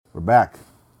We're back.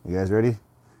 You guys ready?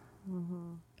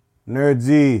 Mm-hmm. Nerd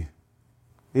Z,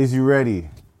 is you ready?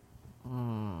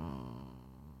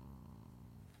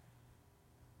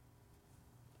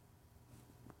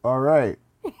 All right.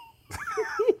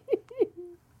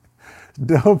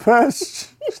 Delpesh.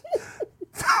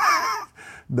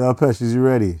 Delpesh, is you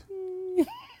ready?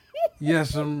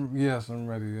 Yes, I'm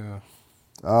ready. Yeah.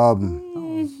 Um, That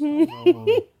was a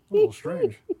little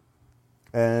strange.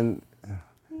 and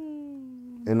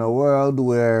in a world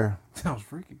where Sounds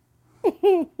freaky.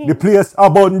 the place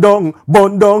abundant,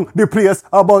 the place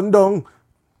abundant.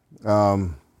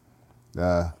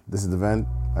 This is the vent.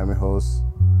 I'm your host,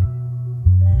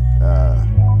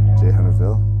 Jay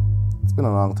Hunterville. It's been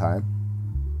a long time.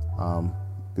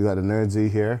 We got the Nerd Z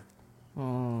here.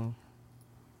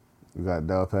 We got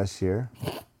Delpesh here.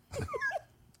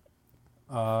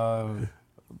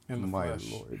 In the My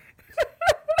flesh. Lord.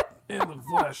 In the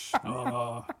flesh.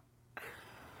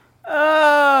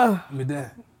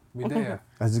 Midday.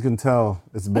 As you can tell,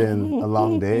 it's been a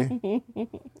long day.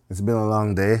 It's been a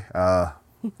long day. The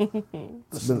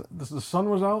sun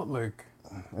was out,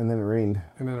 And then it rained.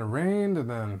 and then it rained, and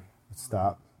then It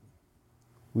stopped.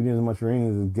 We need as much rain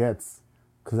as it gets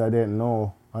because I didn't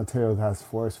know Ontario has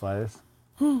forest fires.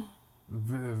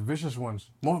 vicious ones.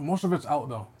 Most of it's out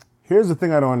though. Here's the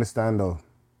thing I don't understand though.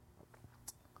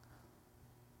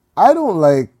 I don't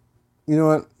like, you know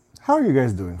what? How are you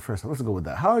guys doing? First, let's go with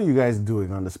that. How are you guys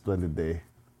doing on this splendid day?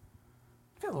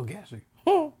 I feel a little gassy.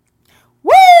 Woo!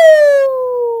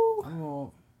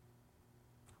 Well,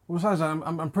 besides that,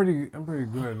 I'm pretty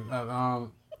good. That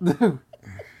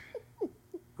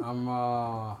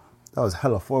was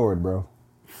hella forward, bro.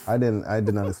 I did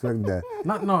not expect that.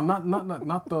 Not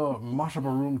the mash up a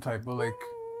room type, but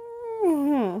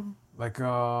I'm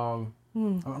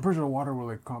pretty sure the water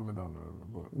will calm it down.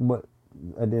 But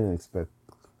I didn't expect.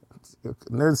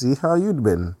 Nancy, how you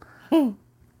been? You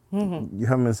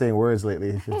haven't been saying words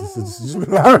lately. It's just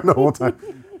been loud the whole time.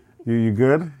 You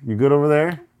good? You good over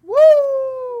there?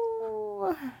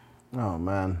 Woo! Oh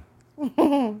man.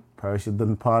 Probably should have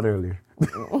done the pod earlier.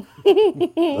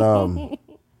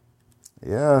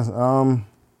 I'm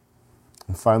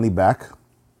finally back.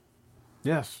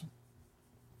 Yes.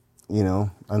 You know,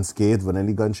 unscathed with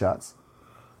any gunshots.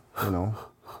 You know,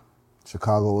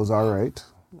 Chicago was all right.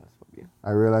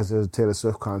 I realized there was a Taylor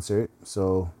Swift concert,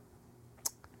 so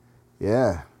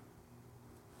yeah.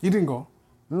 You didn't go.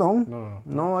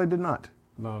 No, I did not.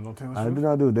 No Taylor I Swift. did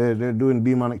not do. They're doing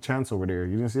demonic chants over there.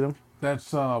 You didn't see them?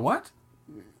 That's what?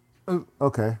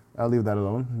 Okay, I'll leave that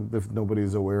alone if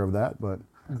nobody's aware of that. But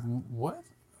What?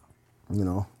 you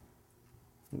know,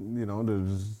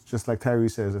 there's, just like Tyree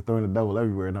says, they're throwing the devil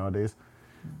everywhere nowadays.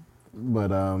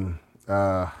 But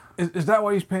Is that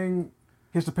why he's paying?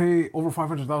 He has to pay over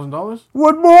 $500,000.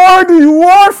 what more do you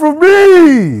want from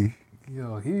me?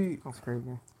 That's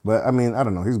crazy. But I mean, I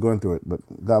don't know. He's going through it. But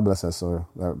God bless that sir.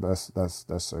 That's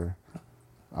sir.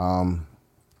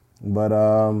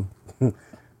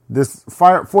 This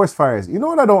forest fires. You know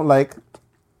what I don't like?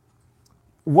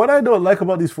 What I don't like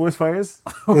about these forest fires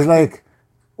is like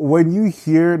when you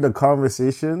hear the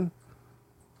conversation,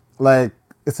 like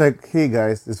it's like, hey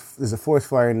guys, there's a forest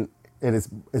fire and it's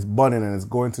burning and it's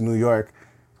going to New York.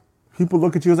 People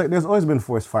look at you as like, there's always been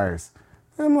forest fires.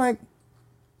 And I'm like,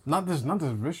 Not this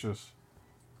vicious.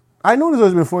 I know there's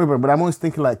always been forest fires, but I'm always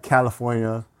thinking like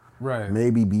California, Right.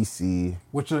 maybe BC.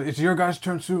 Which it's your guys'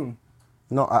 turn soon.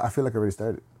 No, I feel like it already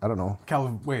started. I don't know.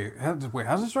 Wait,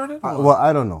 has it started? Well,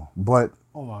 I don't know, but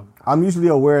Hold on. I'm usually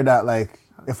aware that like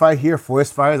if I hear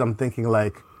forest fires, I'm thinking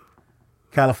like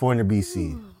California,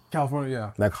 BC, California,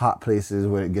 yeah. like hot places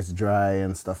where it gets dry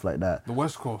and stuff like that. The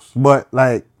West Coast. But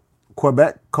like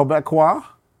Quebecois,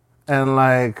 and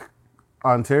like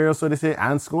Ontario, so they say,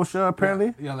 and Scotia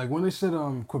apparently. Yeah, like when they said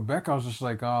Quebec, I was just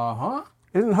like, huh?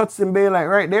 Isn't Hudson Bay like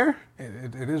right there?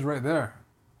 It is right there.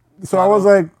 So I was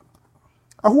like,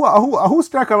 who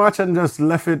strike a match and just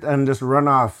left it and just run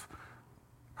off?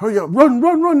 Hurry up,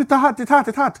 run, it's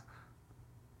hot.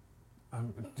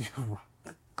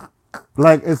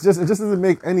 Like it just doesn't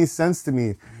make any sense to me.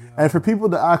 Yeah. And for people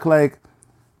to act like,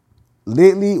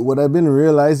 lately what I've been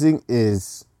realizing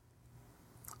is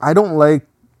I don't like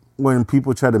when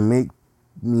people try to make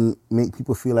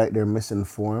people feel like they're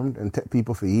misinformed and take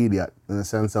people for idiot in the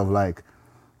sense of like,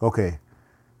 okay,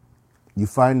 you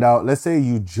find out, let's say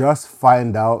you just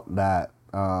find out that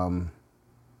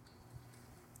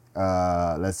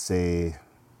let's say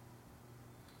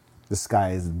the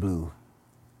sky is blue.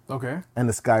 Okay. And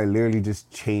the sky literally just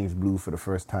changed blue for the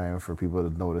first time for people to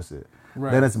notice it.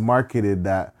 Right. Then it's marketed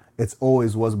that it's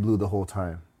always was blue the whole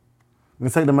time.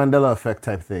 It's like the Mandela effect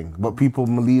type thing. But people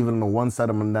believe in the one side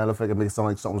of Mandela effect and make it sound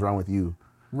like something's wrong with you.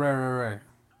 Right.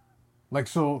 Like,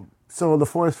 so... So the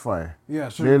forest fire. Yeah,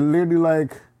 so... They're literally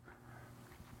like,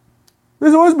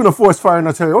 there's always been a forest fire in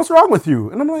Ontario. What's wrong with you?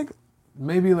 And I'm like...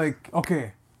 Maybe like,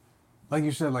 okay, like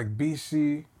you said, like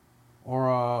BC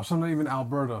or something even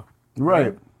Alberta.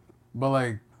 Right. But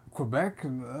like Quebec,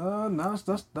 no,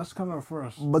 that's kind of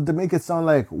first. But to make it sound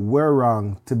like we're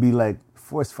wrong to be like,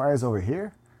 forest fires over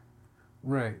here?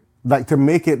 Right. Like to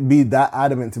make it be that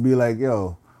adamant to be like,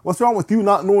 yo, what's wrong with you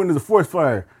not knowing there's a forest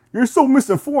fire? You're so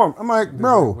misinformed. I'm like,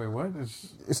 bro. Wait, what?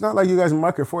 It's not like you guys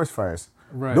market forest fires.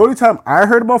 Right. The only time I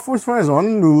heard about forest fires on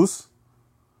the news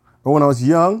or when I was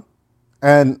young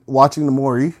and watching the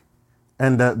Maury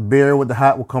and that bear with the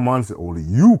hat would come on and say, only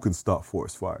you can stop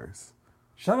forest fires.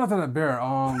 Shout out to that bear.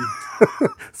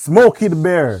 Smokey the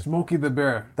bear. Smokey the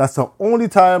bear. That's the only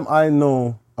time I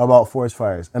know about forest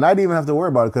fires. And I didn't even have to worry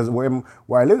about it because where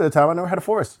I lived at the time, I never had a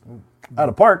forest. I had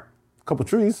a park, a couple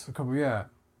trees. A couple, yeah.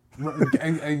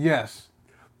 and yes.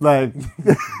 Like,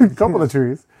 a couple of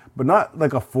trees. But not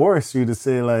like a forest tree to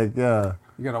say like, yeah.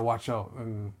 You got to watch out.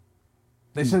 And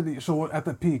they said, so at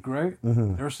the peak, right?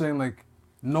 Mm-hmm. They were saying like,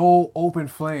 no open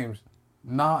flames,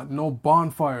 no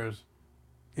bonfires.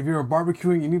 If you're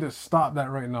barbecuing, you need to stop that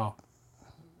right now.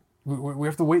 We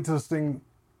have to wait till this thing,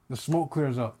 the smoke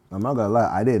clears up. I'm not gonna lie,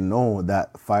 I didn't know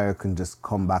that fire can just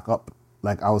come back up.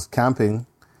 Like I was camping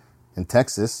in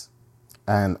Texas,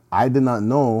 and I did not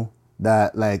know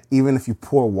that like even if you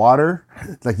pour water,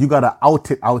 like you gotta out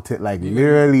it, like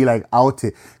literally like out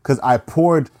it. Cause I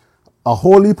poured a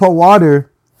whole heap of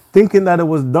water, thinking that it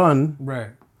was done. Right.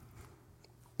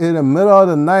 In the middle of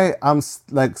the night, I'm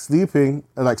like sleeping,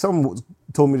 and like someone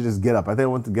told me to just get up. I think I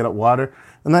went to get up water,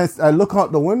 and I look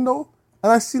out the window,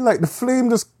 and I see like the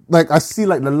flame just like I see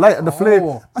like the light of the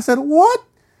flame. I said, "What?"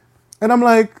 And I'm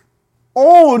like,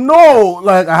 "Oh no!"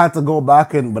 Like I had to go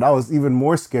back in, but I was even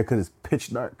more scared because it's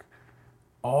pitch dark.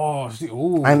 Oh, see,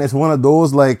 ooh. And it's one of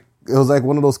those like it was like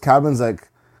one of those cabins like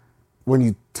when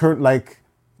you turn like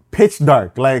pitch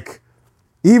dark, like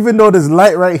even though there's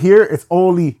light right here, it's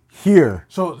only here.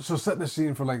 So set the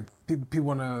scene for like people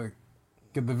want to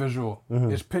get the visual.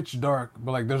 Mm-hmm. It's pitch dark,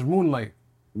 but like there's moonlight.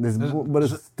 But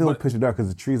it's still pitch dark because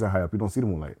the trees are high up. You don't see the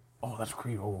moonlight. Oh, that's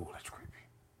creepy. That's creepy.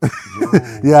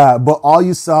 Yeah, but all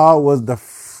you saw was the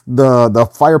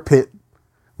fire pit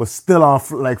was still on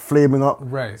like flaming up.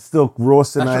 Right. Still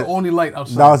roasting. That's your only light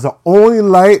outside. That was the only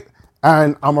light,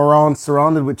 and I'm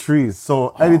surrounded with trees.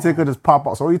 So anything could just pop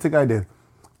out. So what do you think I did?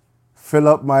 Fill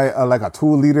up my like a 2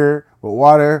 liter with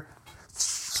water.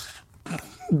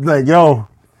 Like yo,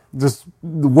 just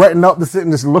wetting up the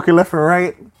sitting, just looking left and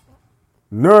right.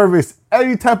 Nervous.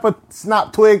 Any type of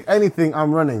snap twig, anything,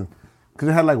 I'm running. Because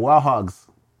it had like wild hogs.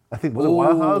 I think, was it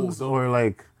wild hogs? Or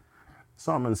like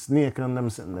something snake and them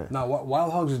sitting there. No,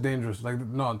 wild hogs is dangerous. Like,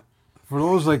 no. For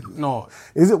those, like, no.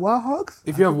 Is it wild hogs?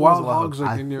 If you have wild hogs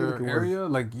like in your area,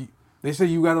 like, they say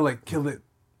you gotta like kill it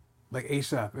like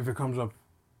ASAP if it comes up.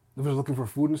 If it's looking for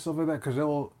food and stuff like that. Because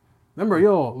they'll, remember,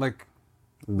 like,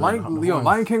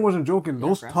 Lion King wasn't joking.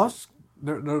 Those tusks,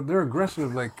 they're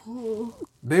aggressive. Like,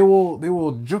 they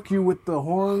will juke you with the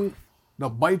horn. They'll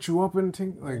bite you up and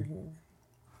things. Like,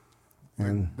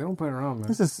 they don't play around, man.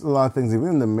 There's just a lot of things. Even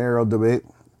in the mayoral debate,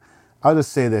 I'll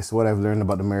just say this: what I've learned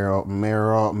about the mayoral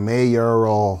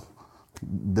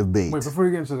debate. Wait, before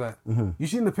you get into that, you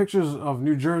seen the pictures of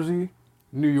New Jersey,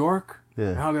 New York,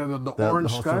 and how they have the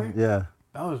orange sky? Thing, yeah.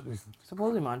 That was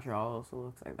supposedly Montreal also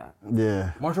looks like that.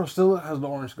 Yeah. Montreal still has the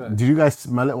orange sky. Did you guys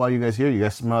smell it while you guys here? You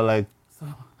guys smell like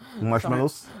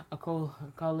marshmallows? A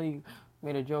colleague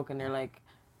made a joke and they're like,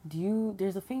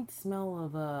 there's a faint smell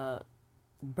of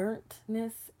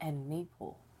burntness and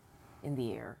maple in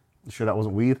the air. You sure that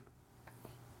wasn't weed?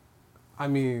 I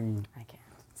mean, I can't.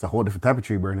 It's a whole different type of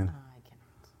tree burning. I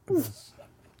can't.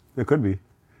 It could be.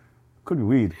 Could be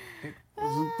weed. It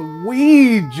wasn't the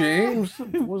weed, James.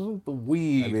 It wasn't the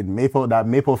weed. I mean,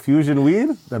 maple fusion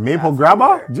weed? The maple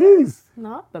grabber? Jeez.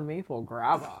 Not the maple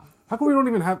grabber. How come we don't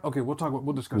even have... Okay,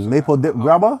 we'll discuss maple dip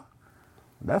grabber?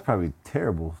 That's probably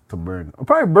terrible to burn. It'll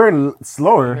probably burn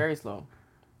slower. Very slow.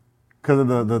 Because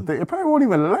of the thing. It probably won't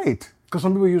even light. Because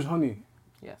some people use honey.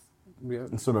 Yes.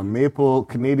 Yeah. So the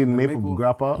Canadian maple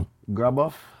grabber?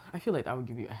 I feel like that would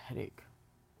give you a headache.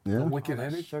 Yeah. A wicked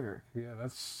headache? Sugar. Yeah,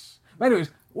 that's...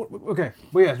 Anyways, okay.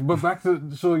 But yes, but back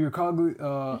to... So your colleague...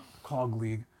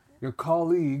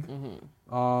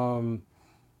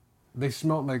 They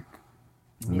smelled like...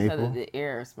 He said that the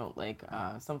air smelled like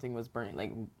something was burning,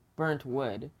 like burnt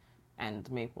wood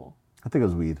and maple. I think it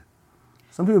was weed.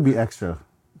 Some people be extra.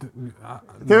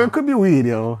 There could be weed,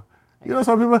 yo. You know,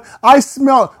 some people, I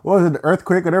smelled, what was it, the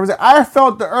earthquake? Or whatever. I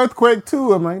felt the earthquake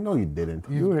too. I'm like, no, you didn't.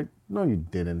 No, you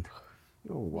didn't.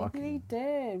 You're walking. Maybe they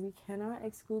did. We cannot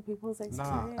exclude people's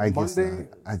experience. I guess not.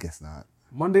 I guess not.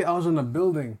 Monday, I was in the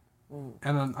building,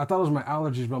 and I thought it was my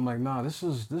allergies, but I'm like, nah, this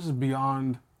is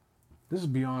beyond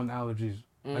allergies.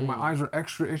 Like my eyes were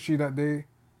extra itchy that day,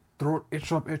 throat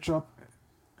itch up,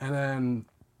 and then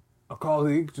a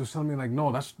colleague just told me like,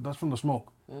 no, that's from the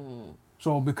smoke.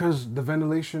 So because the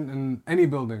ventilation in any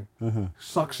building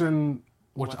sucks in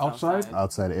what's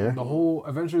outside air,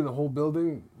 eventually the whole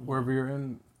building, wherever you're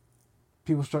in,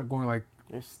 people start going like,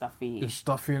 it's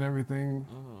stuffy and everything.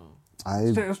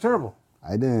 It's terrible.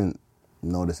 I didn't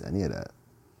notice any of that.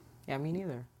 Yeah, me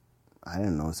neither. I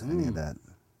didn't notice any of that.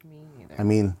 Me neither. I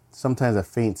mean, sometimes a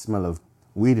faint smell of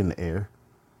weed in the air,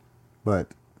 but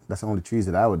that's the only trees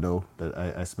that I would know that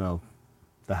I smell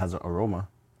that has an aroma.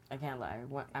 I can't lie.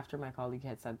 After my colleague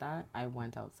had said that, I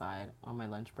went outside on my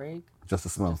lunch break. Just to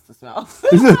smell.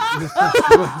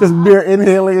 Just beer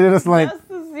inhaling and it's like... Just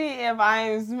to see if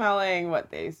I'm smelling what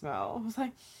they smell. I was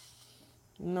like,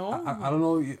 no. I don't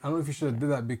know if you should have did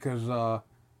that because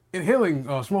inhaling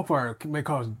smoke fire may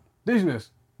cause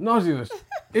dizziness, nauseousness,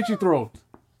 itchy throat,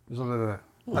 something like that.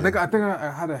 Yeah. I think I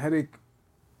had a headache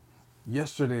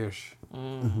yesterday-ish.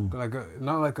 Like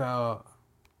not like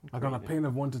on a pain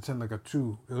of 1 to 10, like a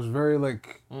 2. It was very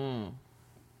like.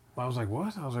 I was like,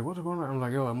 what? I was like, what's going on? I was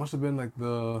like, yo, it must have been like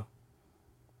the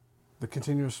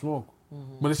continuous smoke.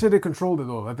 But they said they controlled it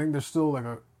though. I think there's still like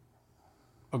a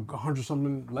 100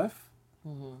 something left.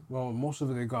 Well, most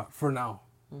of it they got for now.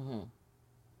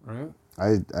 Right?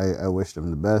 I wish them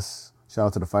the best. Shout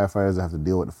out to the firefighters that have to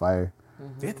deal with the fire.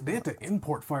 They have to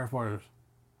import firefighters.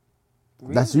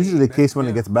 Really? That's usually the case when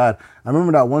it gets bad. I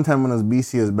remember that one time when it was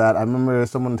BC, it was bad. I remember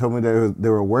someone told me that they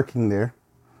were working there,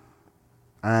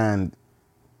 and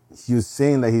he was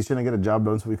saying that he's trying to get a job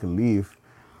done so he could leave,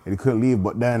 and he couldn't leave.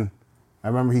 But then I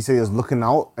remember he said he was looking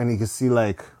out and he could see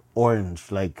like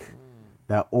orange, like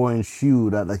that orange hue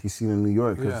that like you see in New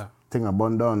York. Yeah. Taking a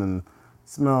bun down and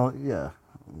smell. Yeah,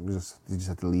 you just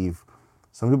have to leave.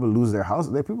 Some people lose their house.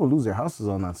 People lose their houses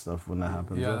on that stuff when that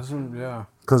happens. Yeah,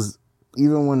 because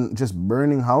even when just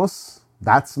burning house,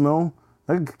 that smell,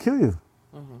 that could kill you.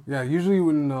 Yeah, usually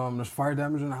when there's fire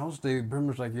damage in the house, they pretty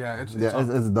much like, it's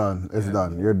done. It's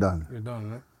done. You're done. You're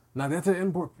done, right? Now, they have to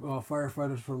import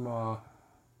firefighters from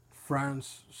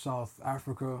France, South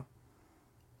Africa,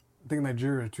 I think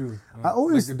Nigeria too. I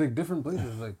always... Like different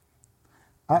places. Like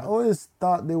I always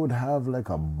thought they would have like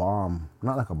a bomb.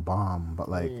 Not like a bomb, but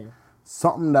like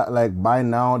something that like by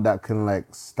now that can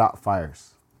like stop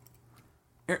fires.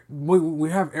 We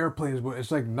have airplanes, but it's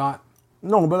like not.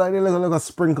 No, but like they look like a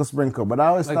sprinkle. But I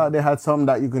always thought they had something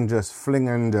that you can just fling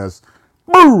and just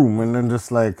boom, and then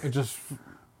just like it just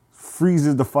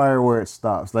freezes the fire where it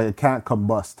stops. Like it can't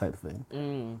combust type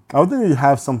thing. I would think you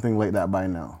have something like that by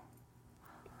now,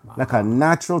 like a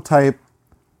natural type,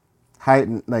 high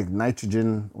like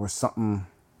nitrogen or something.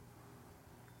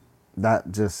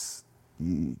 That just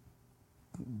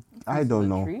I don't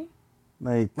know. Tree?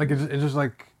 Like it's just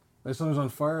like something's on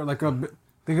fire.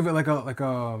 Think of it like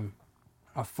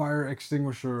a fire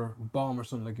extinguisher bomb or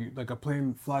something. Like a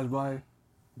plane flies by,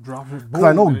 drops it. Because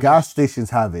I know gas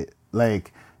stations have it.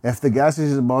 Like if the gas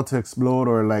station is about to explode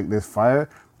or like there's fire,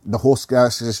 the whole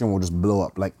gas station will just blow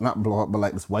up. Like not blow up, but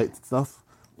like this white stuff.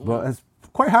 But it's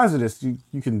quite hazardous.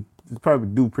 You can probably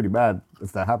do pretty bad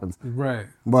if that happens. Right.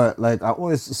 But like I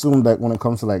always assumed that when it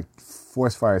comes to like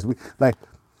forest fires,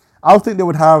 I would think they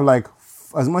would have like,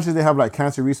 as much as they have like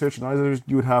cancer research and others,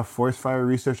 you would have forest fire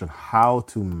research on how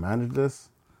to manage this.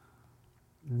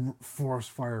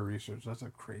 Forest fire research, that's a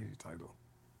crazy title.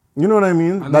 You know what I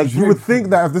mean? Like you would think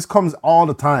that if this comes all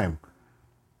the time,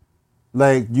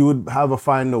 like you would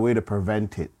find a way to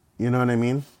prevent it. You know what I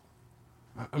mean?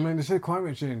 I mean, they say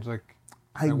climate change,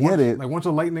 I get it. Like once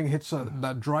a lightning hits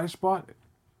that dry spot,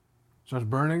 starts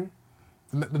burning,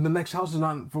 the next house is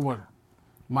not for what?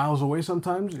 Miles away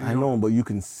sometimes. I know, but you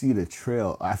can see the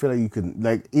trail. I feel like you can,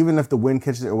 like, even if the wind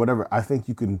catches it or whatever, I think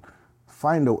you can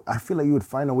I feel like you would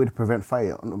find a way to prevent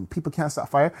fire. People can't stop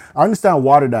fire. I understand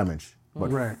water damage,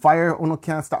 but fire,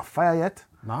 can't stop fire yet.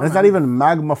 And it's not even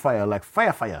magma fire, like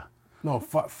fire. No,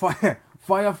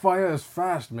 fire is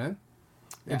fast, man.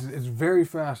 Yeah. It's very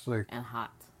fast, like. And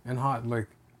hot. Like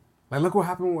look what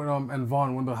happened with in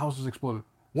Vaughan when the houses exploded.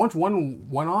 Once one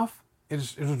went off, it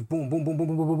just boom, boom, boom, boom,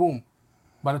 boom, boom, boom, boom.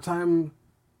 By the time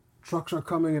trucks are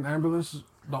coming and ambulances,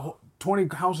 the whole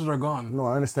 20 houses are gone. No,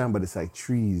 I understand, but it's like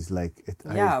trees, like it.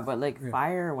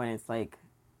 Fire when it's like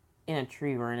in a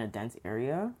tree or in a dense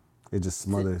area, it just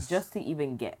smothers. Just to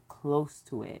even get close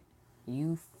to it,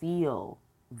 you feel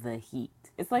the heat.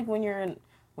 It's like when you're in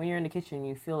the kitchen,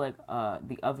 you feel like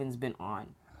the oven's been on.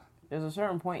 There's a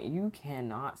certain point you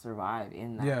cannot survive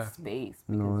in that space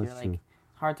because you're like true.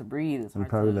 it's hard to breathe. It's And hard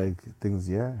probably to like things,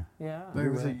 yeah. yeah.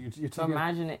 So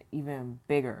Imagine it even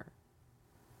bigger.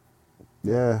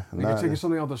 Yeah. You're taking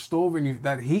something out the stove and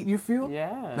that heat you feel?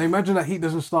 Yeah. Now imagine that heat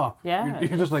doesn't stop. Yeah.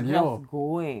 You're just like, yo. Just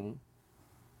going.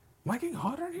 Am I getting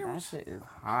hotter in here? That shit is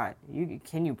hot.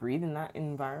 Can you breathe in that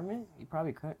environment? You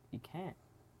probably could. You can't.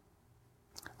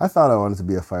 I thought I wanted to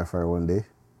be a firefighter one day.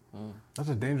 That's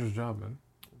a dangerous job, man.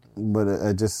 But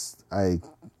I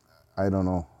don't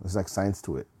know. There's like science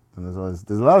to it. And there's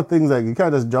a lot of things like you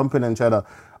can't just jump in and try to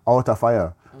out a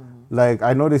fire. Like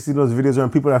I know they see those videos when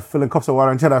people are filling cups of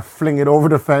water and try to fling it over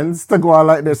the fence to go out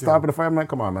like they're stopping the fire. I'm like,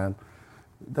 come on, man.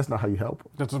 That's not how you help.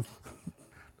 That's not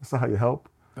how you help.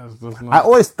 That's not. I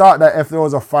always thought that if there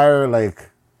was a fire, like,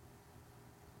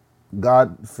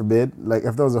 God forbid, like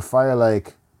if there was a fire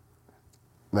like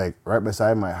right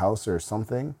beside my house or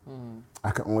something,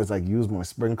 I could always like use my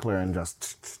sprinkler and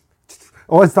just.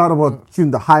 Always thought about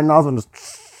shooting the high nozzle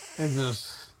and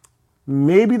just.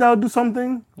 Maybe that would do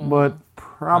something, but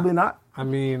probably not. I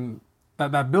mean,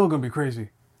 that bill gonna be crazy.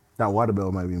 That water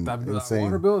bill might be insane. That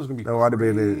water bill is gonna be crazy. That water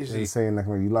bill is insane. Like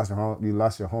when you lost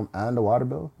your home and the water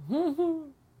bill.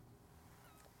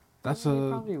 They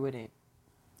probably wouldn't.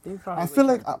 I feel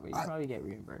like you probably get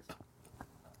reimbursed.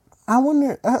 I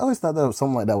wonder. I always thought that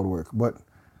something like that would work, but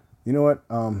you know what?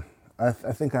 I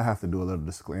think I have to do a little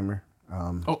disclaimer.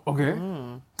 Okay.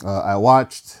 I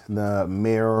watched the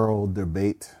mayoral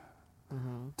debate.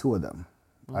 2 of them.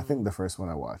 I think the first one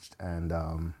I watched,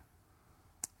 and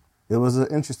it was an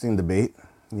interesting debate.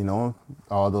 You know,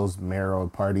 all those mayoral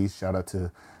parties. Shout out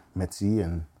to Mitzi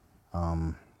and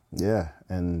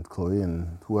and Chloe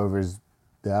and whoever's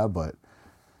there. But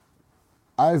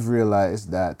I've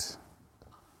realized that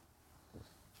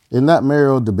in that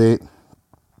mayoral debate,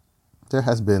 there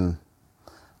has been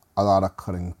a lot of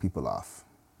cutting people off.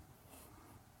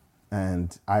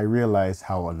 And I realize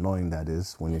how annoying that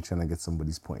is when you're trying to get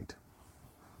somebody's point.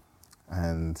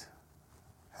 And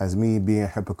as me being a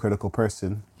hypocritical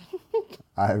person,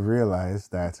 I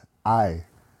realized that I,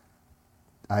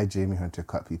 Jamie Hunter,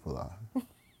 cut people off.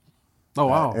 Oh,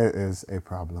 wow. It is a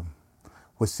problem.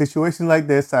 With situations like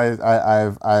this,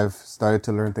 I've started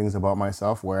to learn things about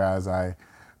myself, whereas I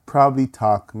probably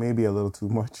talk maybe a little too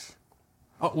much.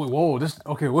 Oh, wait, whoa.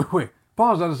 Wait.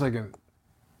 Pause that a second.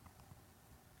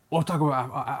 We'll talk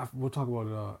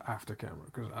about after camera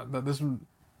because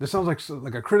this sounds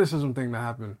like a criticism thing that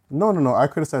happened. No. I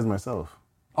criticized myself.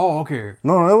 Oh, okay.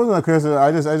 No, that wasn't a criticism.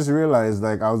 I just realized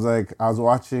I was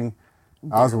watching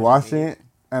it,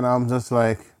 and I'm just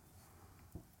like,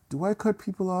 do I cut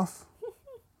people off?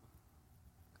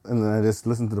 And then I just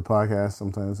listen to the podcast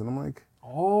sometimes, and I'm like,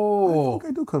 oh, I think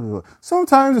I do cut people off.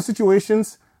 Sometimes in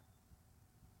situations,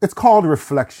 it's called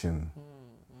reflection,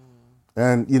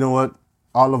 and you know what?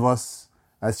 All of us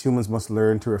as humans must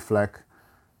learn to reflect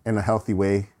in a healthy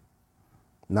way,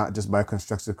 not just by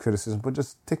constructive criticism, but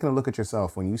just taking a look at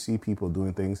yourself. When you see people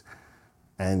doing things,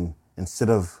 and instead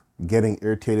of getting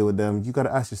irritated with them, you got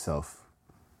to ask yourself,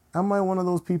 am I one of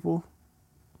those people?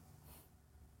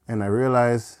 And I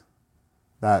realized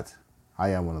that I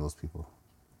am one of those people.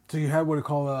 So you had what they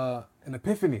call an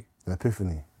epiphany. An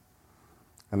epiphany.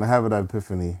 And I have an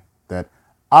epiphany that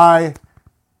I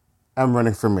am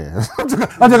running for mayor.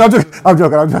 I'm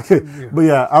joking. Yeah. But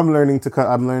yeah, I'm learning to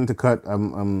cut.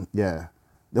 Yeah.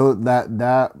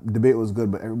 That debate was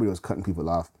good, but everybody was cutting people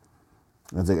off.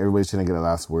 It's like everybody's trying to get a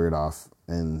last word off,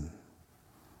 and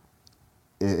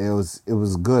it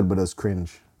was good, but it was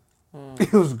cringe.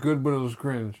 It was good, but it was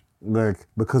cringe. Like,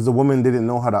 because the woman didn't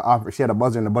know how to operate. She had a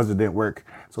buzzer, and the buzzer didn't work.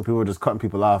 So people were just cutting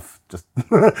people off. Just She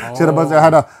had a buzzer,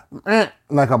 had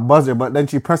a buzzer, but then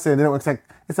she pressed it, and it didn't work. It's like,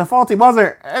 it's a faulty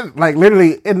buzzer. And, like,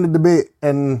 literally in the debate.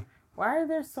 And why are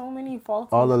there so many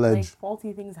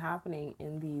faulty things happening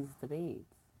in these debates?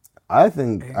 I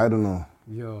don't know.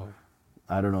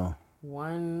 I don't know.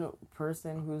 One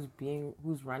person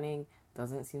who's running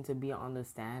doesn't seem to be on the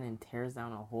stand and tears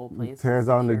down a whole place. Tears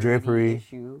down the drapery.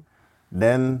 Issue.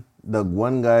 Then the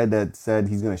one guy that said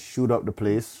he's gonna shoot up the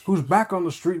place. Who's back on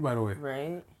the street, by the way.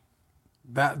 Right.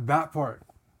 That part.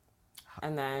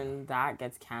 And then that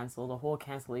gets canceled. The whole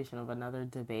cancellation of another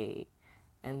debate.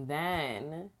 And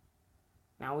then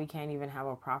now we can't even have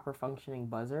a proper functioning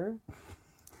buzzer.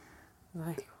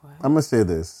 Like what? I'm gonna say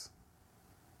this.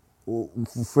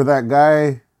 For that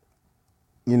guy,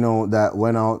 you know, that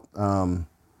went out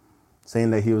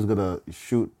saying that he was gonna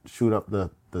shoot up the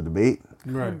debate.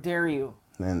 Right. How dare you?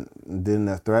 And didn't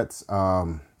have threats.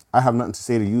 I have nothing to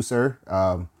say to you, sir.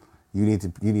 You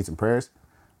need some prayers.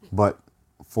 But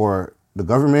for the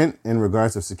government, in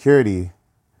regards to security,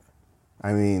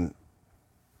 I mean,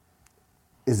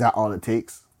 is that all it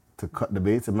takes to cut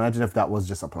debates? Imagine if that was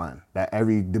just a plan. That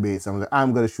every debate, someone's like,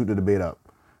 I'm going to shoot the debate up.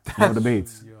 No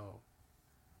debates.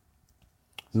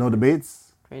 No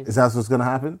debates? Crazy. Is that what's going to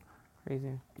happen?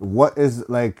 Crazy. What is,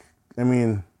 like, I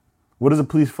mean, what does the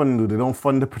police funding do? They don't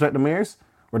fund to protect the mayors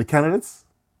or the candidates?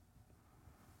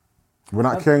 We're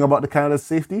not caring about the candidates'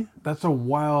 safety? That's a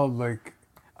wild, like,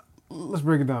 let's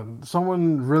break it down.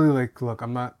 Someone really, like, look,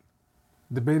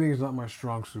 debating is not my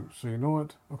strong suit. So you know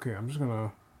what? Okay, I'm just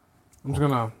gonna,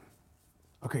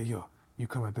 okay, yo, you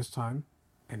come at this time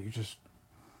and you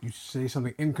say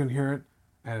something incoherent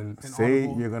and say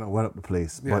inaudible. you're going to wet up the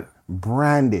place, Yeah. but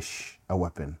brandish a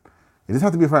weapon. It doesn't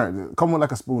have to be fire. Come with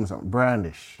like a spoon or something.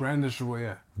 Brandish.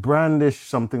 Yeah. Brandish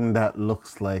something that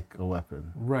looks like a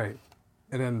weapon. Right.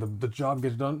 And then the job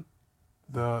gets done.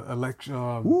 The election.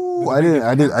 Ooh, I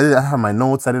didn't have my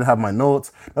notes.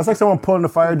 That's like someone pulling the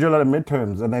fire drill at the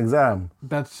midterms, an exam.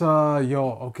 That's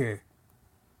okay.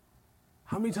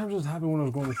 How many times does this happen when I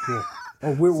was going to school?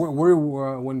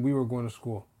 When we were going to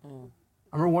school. I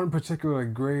remember one in particular,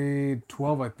 like grade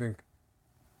 12, I think.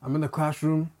 I'm in the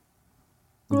classroom.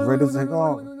 Right as like,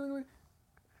 oh. And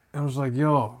I was like,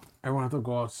 yo, everyone have to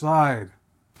go outside.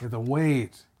 You have to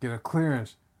wait, get a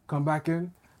clearance, come back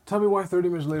in. Tell me why 30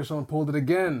 minutes later someone pulled it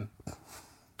again.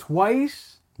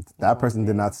 Twice? That person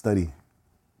did not study.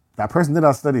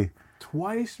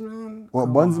 Twice, man? What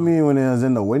buns me when it was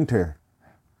in the winter.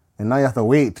 And now you have to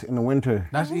wait in the winter.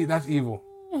 That's evil.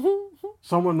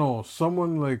 Someone knows.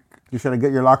 Someone like... You should have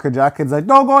get your locker jackets. Like,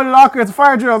 don't go in the locker. It's a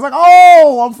fire drill. I was like,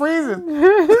 oh, I'm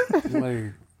freezing.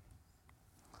 Like...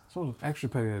 Someone's extra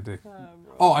petty that day.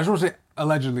 I just want to say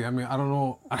allegedly. I mean, I don't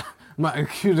know. I'm not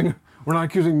accusing... We're not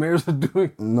accusing mayors of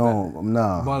doing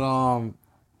No. But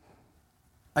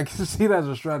I can see that as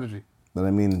a strategy. But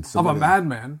I mean... Of a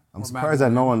madman. I'm surprised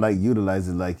that no one, like,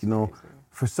 utilizes, like, you know,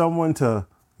 for someone to,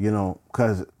 you know,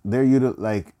 because they're,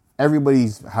 like, everybody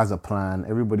has a plan.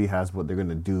 Everybody has what they're going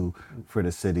to do for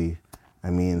the city.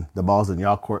 I mean, the ball's in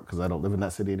y'all court because I don't live in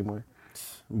that city anymore.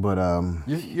 But...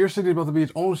 Your city is about to be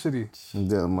its own city.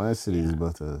 Yeah, my city is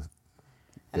about to...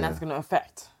 And that's going to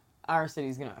affect... Our city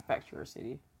is going to affect your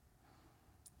city.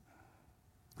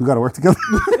 We got to work together.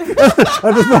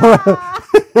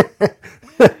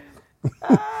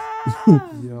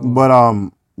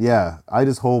 But yeah, I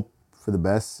just hope for the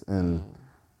best and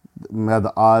may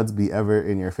the odds be ever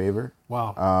in your favor.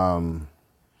 Wow.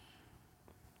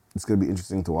 It's gonna be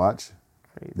interesting to watch.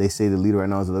 Crazy. They say the leader right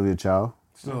now is Olivia Chow.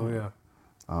 So yeah.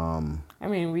 I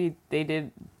mean, they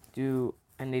did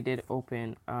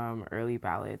open early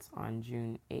ballots on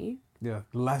June 8th. Yeah,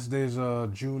 the last day is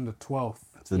June the 12th.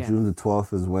 So yeah. June the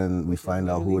 12th is when we find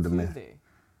out who the mayor.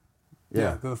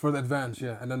 Yeah, for the advance,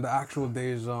 yeah. And then the actual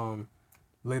day is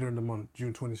later in the month,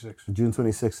 June 26th. June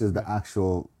 26th is the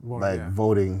actual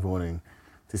voting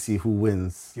to see who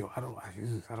wins. Yo, I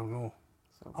don't know.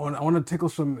 So, I want to tickle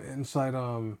some inside,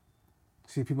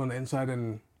 see people on the inside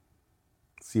and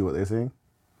see what they're saying.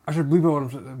 I should believe what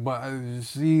I'm saying, but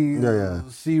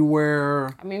see where...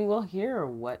 I mean, we'll hear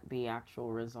what the actual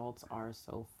results are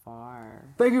so far.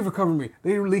 Thank you for covering me.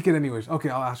 They didn't leak it anyways. Okay,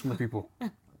 I'll ask my people.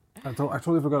 I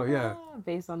totally forgot. Yeah.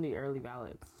 Based on the early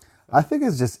ballots. I think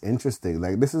it's just interesting.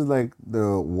 Like, this is like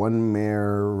the one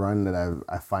mayor run that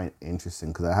I find interesting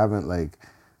because I haven't like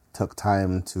took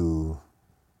time to,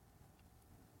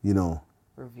 you know,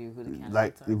 review who the candidates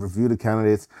like review the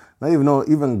candidates. Not even know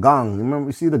even gong. Remember,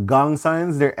 you see the gong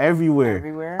signs? They're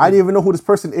everywhere. I didn't even know who this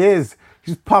person is.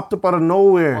 He just popped up out of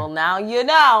nowhere. Well, now you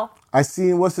know. I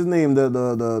seen what's his name,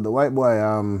 the white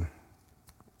boy,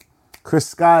 Chris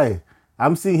Sky.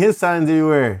 I'm seeing his signs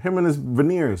everywhere. Him and his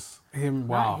veneers.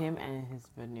 Not him and his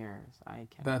veneers. I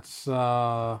can't. That's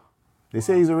They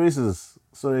say he's a racist,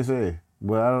 so they say.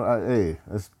 But I don't. Hey,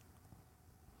 that's.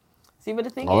 See, but the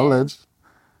thing all is, alleged.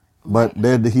 But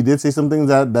he did say some things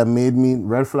that made me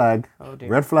red flag. Oh dear.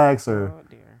 Red flag, sir. Oh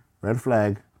dear. Red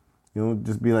flag. You know,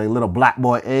 just be like little black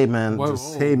boy. Hey man, whoa.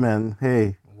 hey man,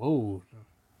 hey. Whoa.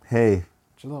 Hey.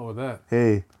 Chill out with that.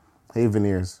 Hey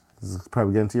veneers. This is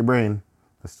probably getting to your brain.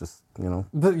 That's just, you know.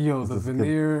 The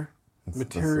veneer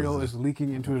material is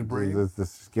leaking into his brain. Let's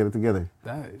just get it together.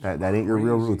 That ain't your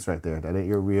real roots right there. That ain't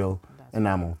your real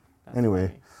enamel.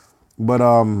 Anyway,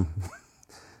 funny.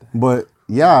 but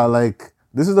yeah, like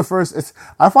this is the first.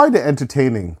 I find it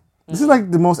entertaining. This is like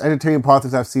the most entertaining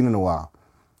politics I've seen in a while.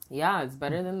 Yeah, it's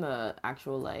better than the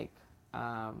actual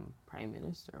prime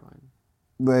minister one.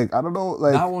 Like I don't know,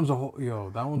 like that one's a whole.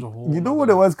 You know what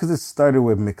it was? Because it started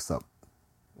with mix up.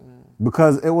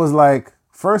 Because it was like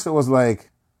first it was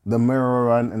like the mayoral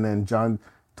run, and then John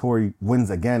Tori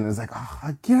wins again. And it's like, oh,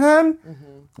 again?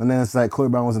 And then it's like Chloe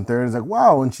Brown was in third. It's like,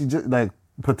 wow. And she just like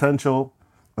potential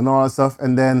and all that stuff.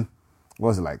 And then, what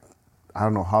was it like? I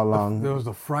don't know how long. There was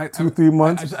the Friday. 2-3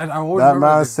 months. I always that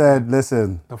remember man said,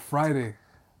 listen. The Friday.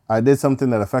 I did something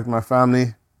that affected my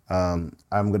family. I'm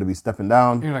going to be stepping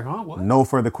down. And you're like, huh? What? No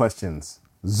further questions.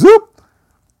 Zoop!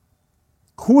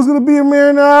 Who's going to be a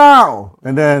mayor now?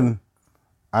 And then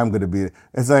I'm going to be...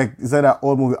 It's like that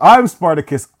old movie. I'm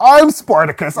Spartacus. I'm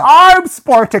Spartacus. I'm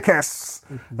Spartacus.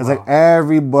 It's like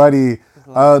everybody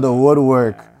out of the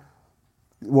woodwork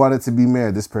wanted to be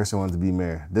mayor. This person wanted to be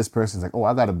mayor. This person's like, oh,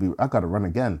 I got to run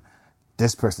again.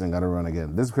 This person got to run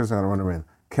again. This person got to run again.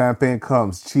 Campaign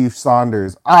comes, Chief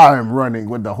Saunders. I'm running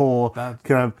with the whole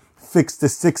Fix the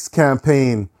Six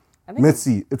campaign.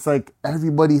 Mitzi, it's like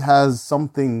everybody has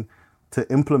something to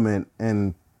implement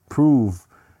and prove.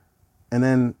 And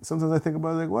then sometimes I think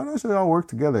about it, like, why don't you all work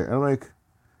together? And I'm like,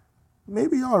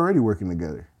 maybe y'all already working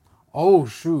together. Oh,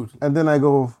 shoot. And then I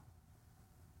go,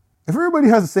 if everybody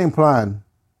has the same plan,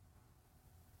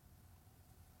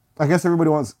 I guess everybody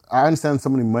wants, I understand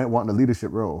somebody might want the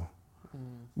leadership role.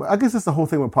 But I guess that's the whole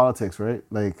thing with politics, right?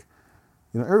 Like,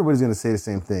 everybody's going to say the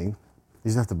same thing. You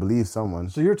just have to believe someone.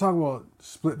 So you're talking about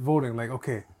split voting. Like,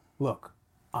 okay, look,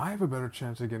 I have a better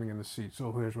chance of getting in the seat.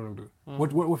 So here's what I'm going to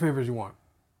do. What favors you want?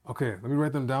 Okay, let me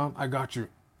write them down. I got you.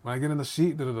 When I get in the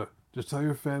seat, just tell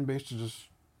your fan base to just...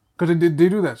 Because they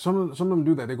do that. Some of them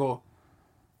do that. They go,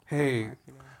 hey...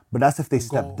 But that's if they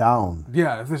step down.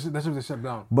 Yeah, that's if they step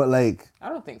down. But like... I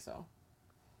don't think so.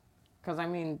 Because,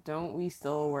 don't we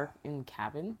still work in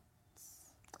cabins?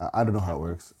 I don't know how it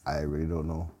works. I really don't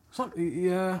know.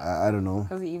 Yeah. I don't know.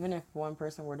 Because even if one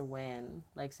person were to win,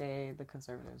 like say the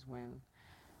Conservatives win,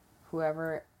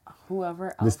 whoever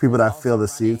else... There's people that fill the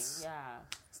seats. Yeah.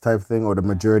 Type of thing, or the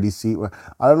majority seat.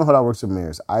 I don't know how that works with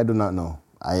mayors. I do not know.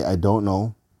 I don't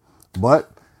know. But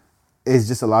it's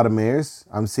just a lot of mayors.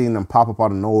 I'm seeing them pop up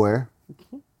out of nowhere.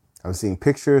 I'm seeing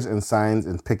pictures and signs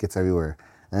and pickets everywhere.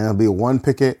 And it'll be one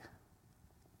picket,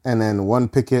 and then one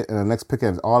picket, and the next picket,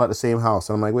 it's all at the same house.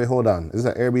 And I'm like, wait, hold on. Is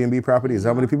this an Airbnb property? Is that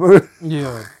how many people?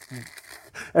 Yeah.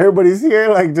 Everybody's here,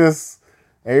 like just,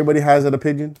 everybody has an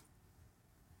opinion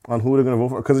on who they're going to vote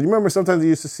for. Because you remember sometimes you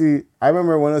used to see, I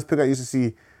remember when it was picket, I used to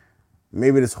see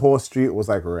maybe this whole street was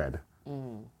like red.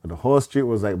 But the whole street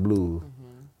was like blue.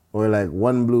 Or like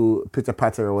one blue pitter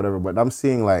patter or whatever. But I'm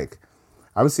seeing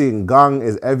Gong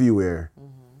is everywhere.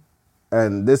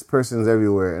 And this person's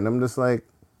everywhere. And I'm just like...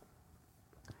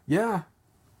 Yeah.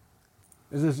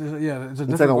 It's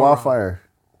like a wildfire.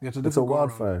 Yeah, it's a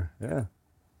wildfire. Yeah.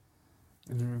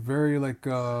 It's very like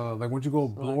once you go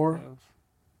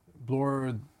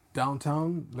Bloor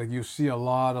downtown, like you see a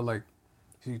lot of like,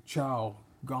 you see Chow,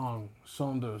 Gong,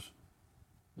 Saunders.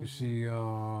 You see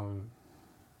who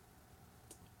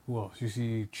else? You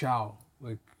see Chow,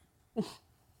 like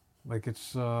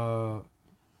it's all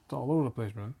over the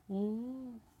place, man.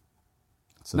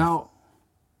 Now,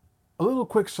 a little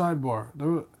quick sidebar. I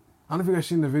don't know if you guys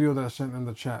seen the video that I sent in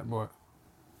the chat, but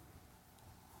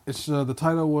it's the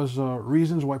title was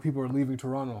 "Reasons Why People Are Leaving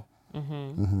Toronto."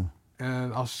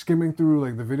 And I was skimming through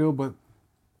like the video, but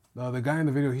the guy in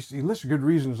the video he lists good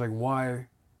reasons like why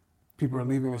people are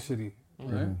leaving the city,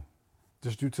 right?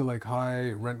 Just due to like high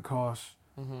rent costs,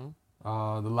 the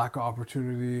lack of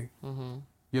opportunity. You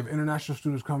have international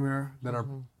students come here that are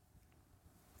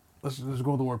let's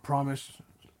go with the word promise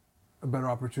a better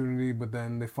opportunity, but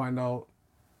then they find out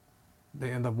they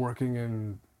end up working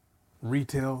in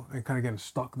retail and kind of getting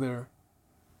stuck there.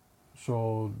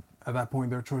 So at that point,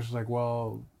 their choice is like,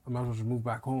 well, I might as well just move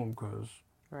back home because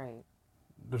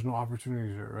there's no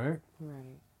opportunities there, right?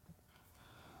 Right.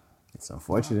 It's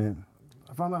unfortunate.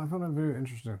 I found that very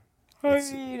interesting. I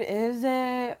mean, is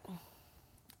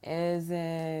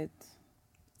it?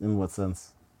 In what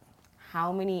sense?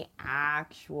 How many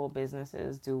actual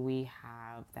businesses do we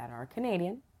have that are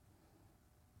Canadian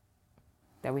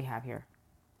that we have here?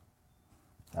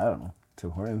 I don't know. Tim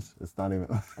Hortons. It's not even.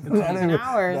 Not even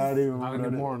ours. Not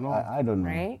anymore. No. I don't know.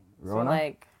 Right. Rona? So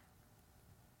like,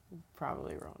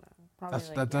 probably Rona.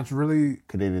 That's really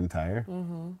Canadian Tire.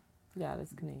 Yeah,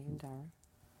 that's Canadian Tire.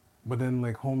 But then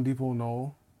like Home Depot,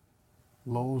 no.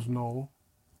 Lowe's, no.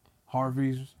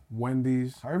 Harvey's,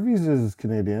 Wendy's. Harvey's is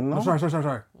Canadian, no? Oh, sorry. No,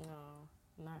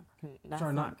 that's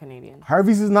not Canadian.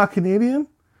 Harvey's is not Canadian?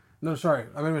 No, sorry.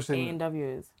 I made a mistake. A&W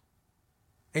is.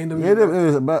 A&W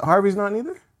is. But Harvey's not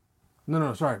neither?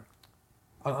 No, sorry.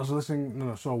 I was listening.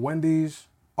 No. So Wendy's,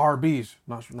 RB's,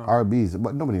 not RB's,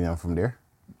 but nobody yam from there.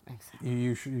 Exactly.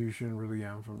 You shouldn't really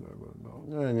yam from there, but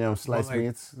no. Yam sliced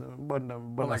meats, but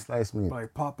like, sliced meat.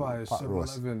 Like Popeyes,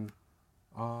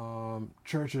 7-Eleven,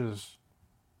 churches,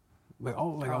 like a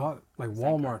lot, like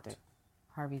Walmart.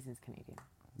 Harvey's is Canadian.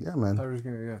 Yeah, man. Harvey's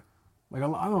Canadian, yeah. Like I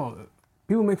don't know.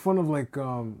 People make fun of like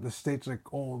the states,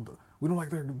 like we don't like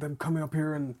them coming up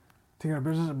here and taking our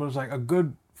business, but it's like a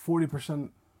good 40%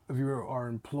 of you are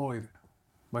employed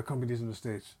by companies in the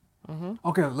states. Mm-hmm.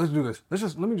 Okay, let's do this.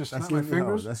 Let me just snap my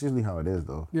fingers. That's usually how it is,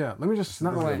 though. Yeah, let me just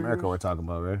snap my fingers. America we're talking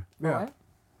about, right? Yeah. What?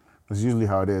 That's usually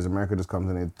how it is. America just comes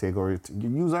in and take over,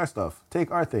 use our stuff, take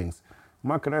our things,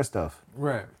 market our stuff.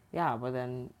 Right. Yeah, but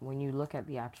then when you look at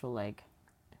the actual like,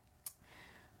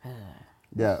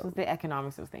 the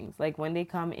economics of things, like when they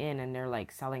come in and they're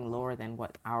like selling lower than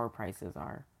what our prices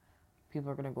are,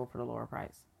 people are gonna go for the lower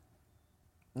price.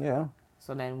 Yeah.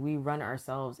 So then we run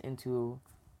ourselves into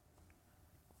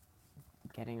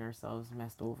getting ourselves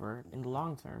messed over in the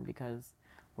long term because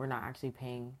we're not actually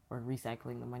paying or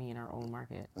recycling the money in our own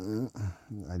market.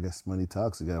 I guess money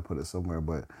talks. You gotta put it somewhere,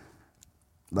 but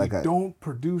like we don't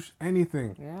produce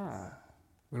anything. Yeah.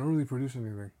 We don't really produce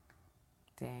anything.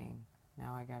 Dang.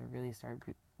 Now I gotta really start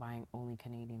buying only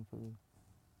Canadian food.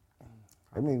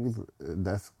 I mean,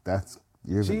 that's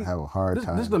you're gonna have a hard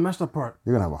time. This is the messed up part.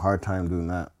 You're gonna have a hard time doing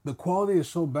that. The quality is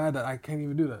so bad that I can't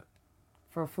even do that.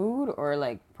 For food or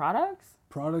like products?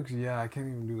 Products, yeah, I can't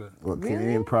even do that. What, really?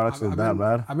 Canadian products is that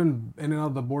bad? I've been in and out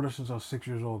of the border since I was 6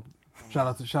 years old. Shout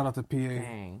out to PA.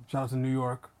 Dang. Shout out to New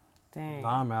York. Dang.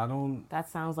 Nah, man, I don't. That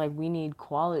sounds like we need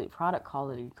product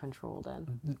quality control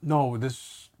then. No,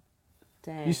 this.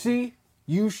 Dang. You see,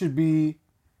 you should be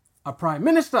a prime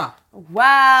minister.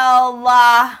 Well,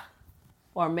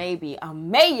 or maybe a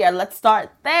mayor. Let's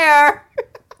start there.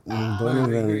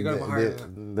 Don't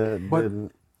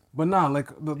even. But nah, like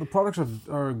the products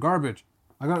are garbage.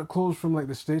 I got clothes from like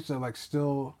the States that like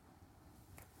still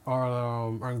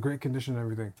are in great condition and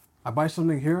everything. I buy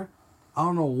something here, I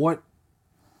don't know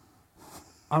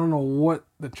what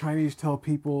the Chinese tell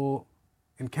people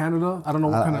in Canada. I don't know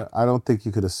what kind of. I don't think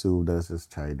you could assume that it's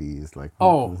just Chinese. Like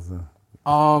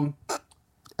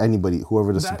anybody,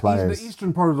 whoever the suppliers. The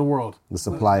eastern part of the world. The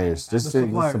suppliers, just the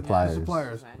suppliers. The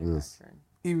suppliers. Yes.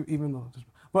 Even though,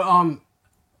 but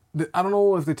I don't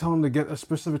know if they tell them to get a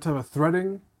specific type of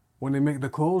threading when they make the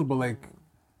clothes, but like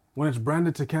when it's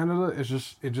branded to Canada, it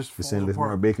just falls apart. You're saying there's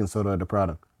more baking soda in the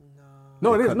product.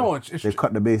 No, it is. No, it's they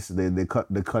cut the base. They cut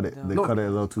it. They cut it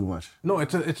a little too much. No,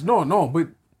 it's no. But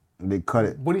they cut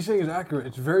it. What he's saying is accurate.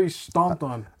 It's very stomped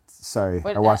on. Sorry,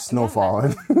 but I watched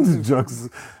Snowfall and drugs.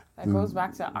 That goes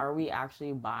back to: are we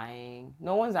actually buying?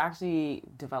 No one's actually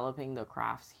developing the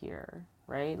crafts here,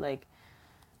 right? Like,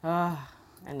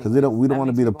 because we don't want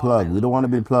to be the plug. We don't want to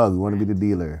be the plug. We want to be the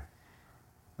dealer,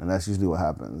 and that's usually what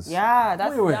happens. Yeah,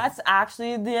 that's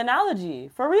actually the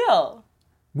analogy for real.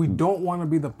 We don't want to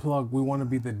be the plug. We want to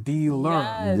be the dealer.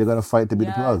 Yes. You're gonna fight to be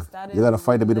the plug. You gotta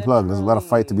fight to be the plug. There's a lot of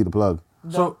fight to be the plug.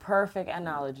 The perfect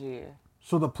analogy.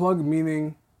 So the plug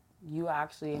meaning you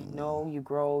actually know, you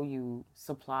grow, you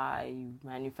supply, you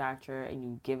manufacture, and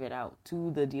you give it out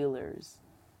to the dealers.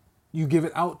 You give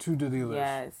it out to the dealers.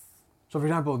 Yes. So, for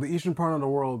example, the eastern part of the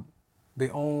world, they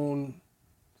own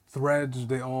threads,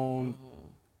 they own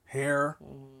hair,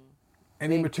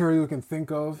 any material you can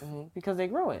think of. Because they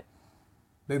grow it.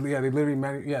 They literally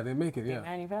they make it. They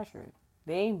manufacture it.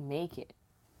 They make it,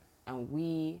 and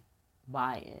we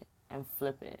buy it and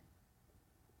flip it.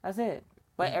 That's it.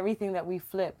 But everything that we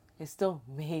flip is still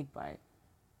made by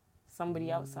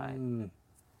somebody outside.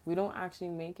 We don't actually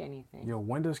make anything. Yo,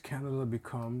 when does Canada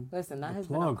become Listen, that has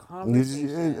plug? been a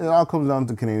conversation. It all comes down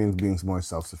to Canadians being more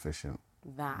self-sufficient.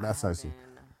 That's how I see.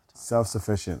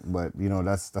 Self-sufficient, but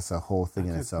that's a whole thing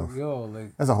in itself.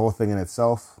 Like, that's a whole thing in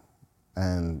itself,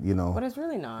 and But it's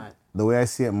really not. The way I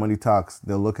see it, Money Talks.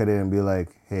 They'll look at it and be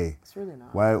like, "Hey, it's really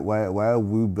not. Why are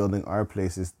we building our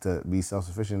places to be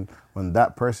self-sufficient when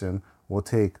that person will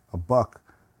take $1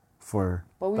 for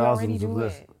thousands of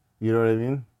this?" You know what I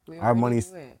mean? Our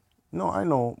money's. No, I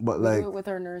know, but we like do it with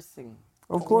our nursing.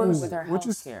 Of course, with our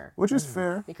healthcare, which is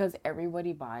fair. Because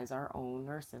everybody buys our own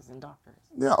nurses and doctors.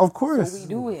 Yeah, of course. So we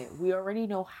do it. We already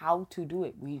know how to do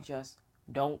it. We just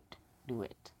don't do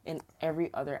it in every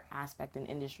other aspect and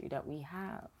industry that we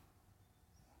have.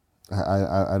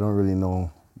 I don't really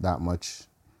know that much.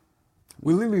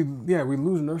 We literally, we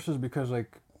lose nurses because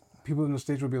like people in the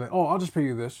States would be like, "Oh, I'll just pay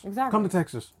you this. Exactly. Come to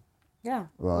Texas." Yeah.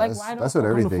 Well, like why that's don't what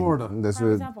everything. Florida.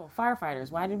 For example,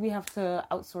 firefighters. Why did we have to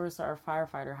outsource our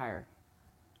firefighter hire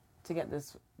to get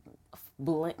this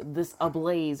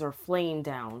ablaze or flame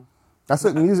down? That's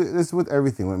what music. It's with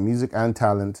everything, with music and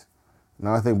talent.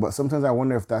 Now I think, but sometimes I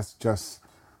wonder if that's just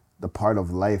the part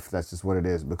of life. That's just what it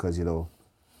is because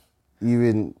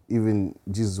even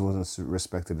Jesus wasn't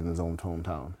respected in his own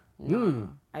hometown. No,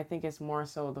 I think it's more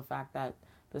so the fact that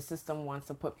the system wants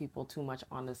to put people too much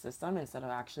on the system instead of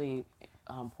actually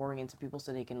pouring into people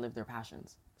so they can live their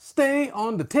passions. Stay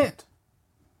on the tit.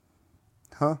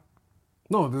 Huh?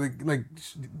 No, like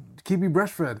keep you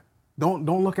breastfed. Don't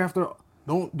look after.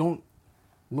 Don't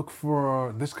look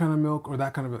for this kind of milk or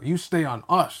that kind of milk. You stay on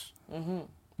us. Mm-hmm.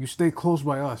 You stay close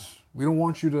by us. We don't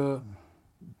want you to.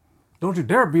 Don't you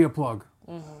dare be a plug.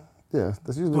 Mm-hmm. Yeah,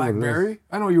 that's usually BlackBerry.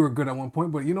 I know you were good at one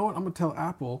point, but you know what? I'm gonna tell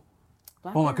Apple.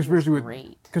 Hold on, conspiracy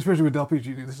with Del Peach.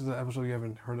 This is an episode you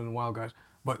haven't heard in a while, guys.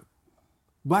 But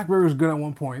BlackBerry was good at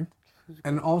one point,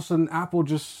 and all of a sudden Apple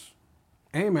just,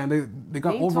 hey man, they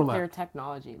got overlap. They took their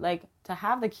technology, like to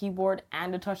have the keyboard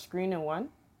and the touch screen in one.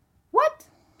 What?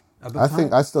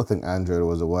 I still think Android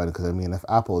was a one because I mean, if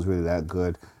Apple was really that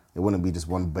good, it wouldn't be just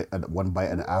one bite at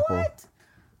the apple.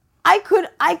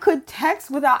 I could text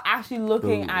without actually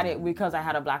looking at it because I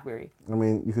had a BlackBerry. I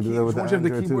mean, you could do that with the Android the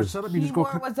keyboard too. Set up, you just go.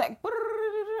 Was like,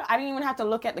 I didn't even have to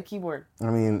look at the keyboard. I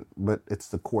mean, but it's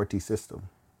the QWERTY system,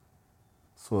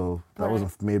 so that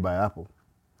wasn't made by Apple.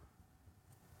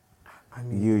 I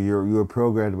mean, you were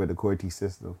programmed with the QWERTY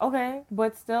system. Okay,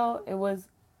 but still, it was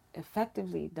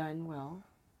effectively done well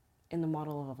in the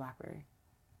model of a BlackBerry.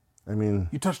 I mean,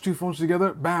 you touch two phones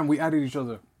together, bam, we added each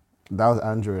other. That was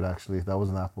Android, actually. That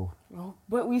wasn't Apple. No,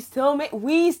 but we still made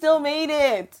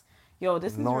it. Yo,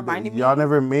 this is reminding me. Y'all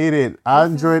never made it.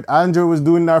 Android was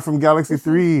doing that from Galaxy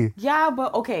 3. Yeah,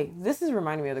 but okay. This is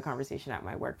reminding me of the conversation at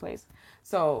my workplace.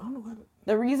 So,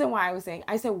 the reason why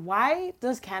I said, why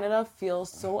does Canada feel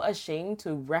so ashamed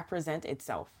to represent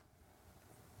itself?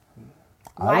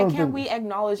 Why can't we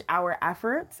acknowledge our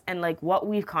efforts and like what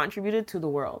we've contributed to the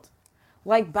world?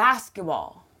 Like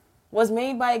basketball was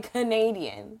made by a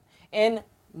Canadian in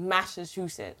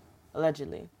Massachusetts,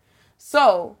 allegedly.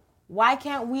 So, why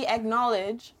can't we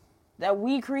acknowledge that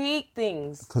we create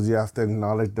things? Because you have to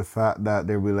acknowledge the fact that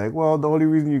they'll be like, well, the only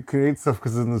reason you create stuff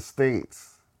because it's in the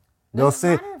States. They'll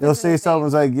say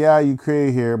something like, yeah, you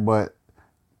create here, but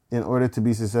in order to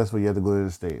be successful, you have to go to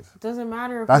the States. It doesn't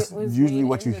matter if that's it was usually made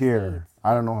what you in hear. States.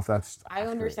 I don't know if that's I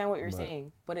understand what you're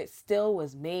saying, but it still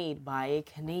was made by a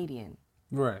Canadian.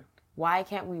 Right. Why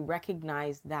can't we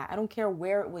recognize that? I don't care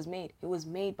where it was made. It was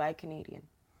made by a Canadian.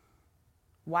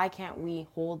 Why can't we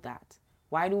hold that?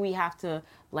 Why do we have to,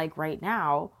 like right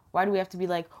now, why do we have to be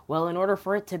like, well, in order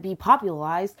for it to be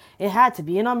popularized, it had to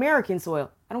be in American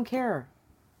soil? I don't care.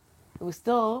 It was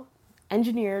still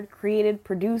engineered, created,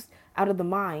 produced out of the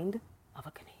mind of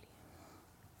a Canadian.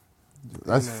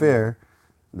 That's fair.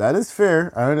 That is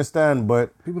fair. I understand,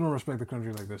 but people don't respect the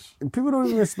country like this. People don't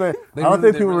even respect. I don't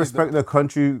think people respect the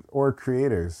country or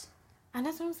creators. And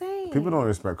that's what I'm saying. People don't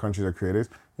respect countries or creators.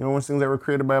 You know, when things that were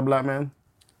created by a black man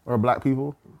or black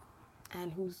people.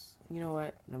 And you know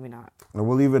what? Let me not. And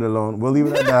we'll leave it alone. We'll leave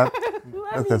it at that.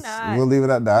 Let me not. We'll leave it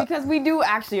at that. Because we do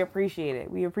actually appreciate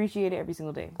it. We appreciate it every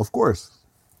single day. Of course.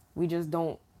 We just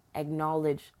don't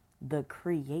acknowledge the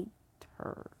creator.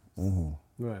 Mm-hmm.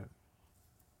 Right.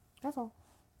 That's all.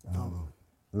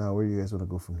 Now, where do you guys want to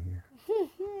go from here?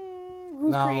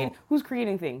 Who's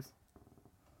creating things?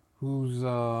 Who's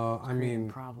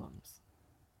problems.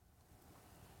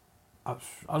 I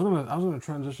was gonna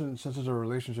transition since it's a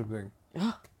relationship thing.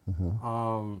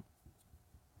 Mm-hmm.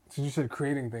 Since you said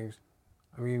creating things,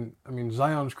 I mean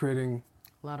Zion's creating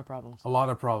a lot of problems.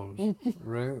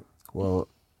 Right? Well,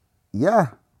 yeah,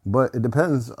 but it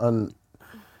depends on.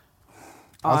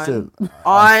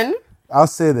 I'll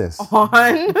say this.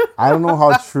 I don't know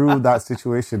how true that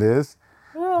situation is,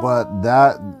 but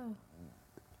that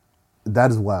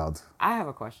is wild. I have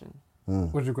a question.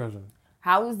 What's your question?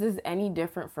 How is this any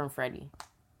different from Freddie?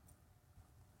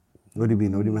 What do you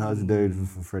mean? How is it different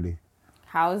from Freddie?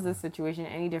 How is this situation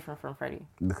any different from Freddie?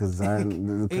 Because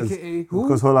Zion, AKA who?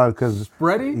 Because hold on, because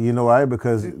Freddie. You know why?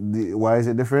 Because why is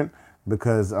it different?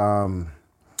 Because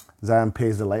Zion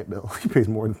pays the light bill. He pays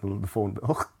more than the phone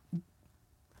bill.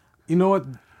 You know what?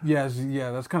 Yes,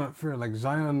 that's kind of fair. Like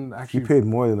Zion actually, he paid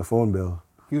more than the phone bill.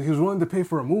 He was willing to pay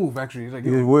for a move. Actually, he's like, he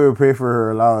was willing to pay for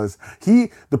her allowance. The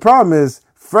problem is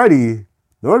Freddie.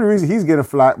 The only reason he's getting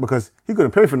flack because he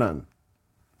couldn't pay for nothing.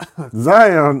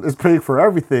 Zion is paying for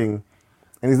everything,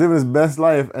 and he's living his best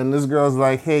life. And this girl's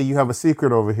like, "Hey, you have a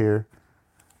secret over here.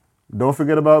 Don't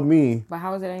forget about me." But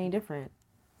how is it any different?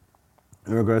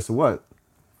 In regards to what?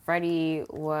 Freddie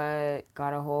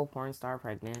got a whole porn star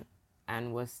pregnant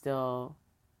and was still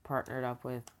partnered up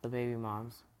with the baby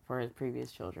moms for his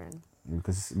previous children.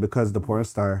 Because the porn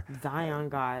star. Zion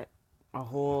got a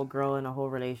whole girl in a whole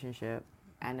relationship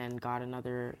and then got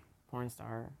another porn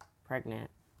star pregnant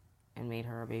and made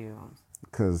her a baby mom.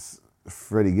 Because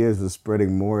Freddie Gibbs was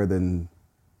spreading more than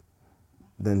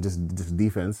just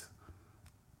defense.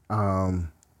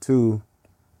 2,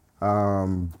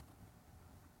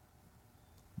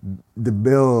 the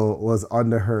bill was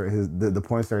under the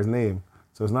porn star's name,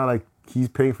 so it's not like he's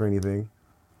paying for anything.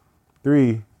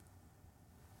 3.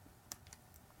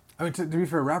 I mean, to be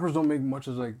fair, rappers don't make much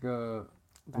as like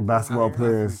Basketball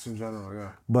players in general.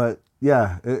 Yeah. But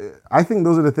yeah, I think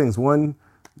those are the things. 1,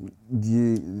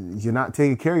 you're not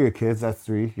taking care of your kids. That's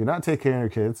 3. You're not taking care of your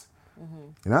kids.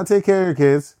 You're not taking care of your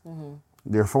kids.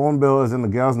 Your phone bill is in the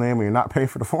girl's name, and you're not paying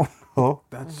for the phone bill.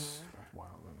 That's wild.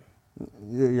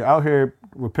 You're out here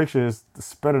with pictures to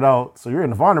spread it out, so you're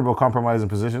in a vulnerable, compromising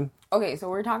position. Okay, so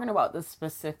we're talking about the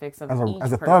specifics of each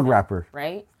as a person, thug rapper,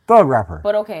 right? Thug rapper.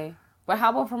 But okay, but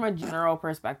how about from a general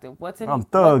perspective? I'm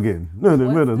thugging.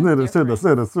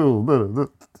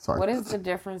 Sorry. What is the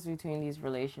difference between these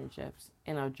relationships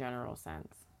in a general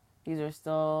sense? These are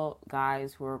still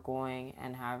guys who are going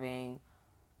and having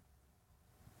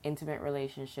intimate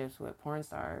relationships with porn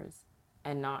stars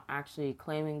and not actually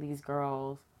claiming these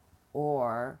girls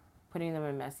or putting them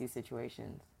in messy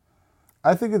situations.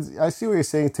 I see what you're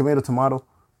saying, tomato,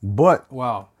 but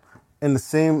wow.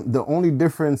 The only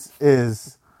difference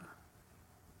is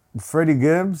Freddie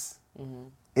Gibbs,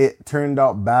 it turned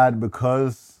out bad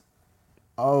because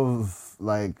of,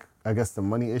 like, I guess the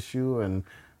money issue and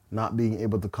not being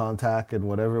able to contact and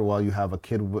whatever while you have a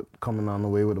kid coming on the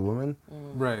way with a woman.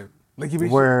 Right. Like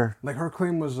like her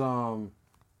claim was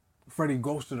Freddie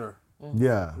ghosted her.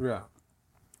 Yeah. Yeah.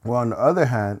 Well, on the other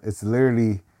hand, it's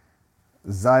literally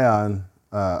Zion,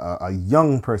 a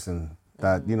young person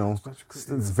that,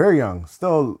 is very young,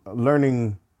 still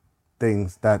learning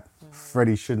things that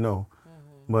Freddie should know.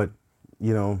 But,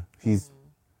 he's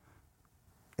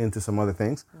into some other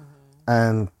things.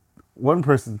 And one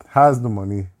person has the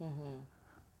money,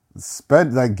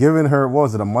 spent, like, giving her, what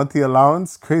was it, a monthly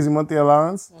allowance? Crazy monthly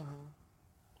allowance?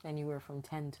 Anywhere from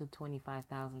 $10,000 to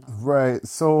 $25,000. Right.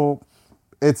 So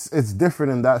it's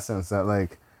different in that sense that,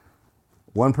 like,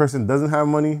 one person doesn't have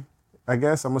money, I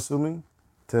guess, I'm assuming,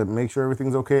 to make sure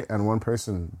everything's okay, and one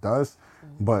person does.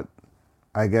 But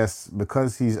I guess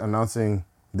because he's announcing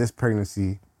this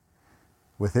pregnancy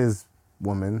with his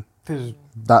woman,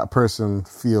 that person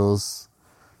feels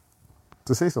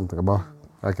to say something about,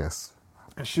 I guess.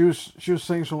 And she was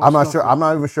saying so much. I'm not sure. I'm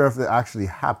not even sure if it actually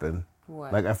happened.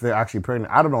 What? Like if they're actually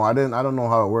pregnant. I don't know. I don't know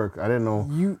how it worked. I didn't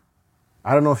know.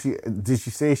 I don't know if did she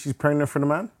say she's pregnant for the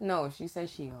man? No, she said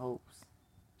she hopes.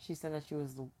 She said that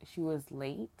she was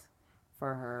late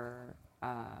for her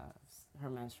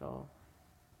menstrual.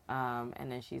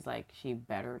 And then she's like, she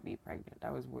better be pregnant.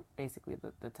 That was basically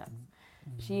the text.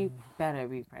 She better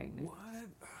be pregnant. What?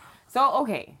 So,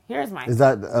 okay, here's my... Is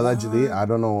that allegedly? I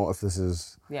don't know if this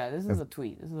is... Yeah, this is a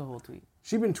tweet. This is a whole tweet.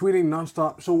 She's been tweeting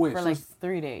nonstop. So wait. For like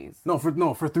 3 days.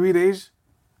 For 3 days?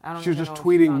 She was just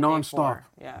tweeting nonstop.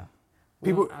 Yeah.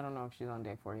 I don't know if she's on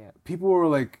day 4 yet. People were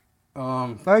like...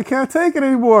 I can't take it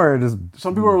anymore.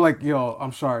 Some people were like, yo,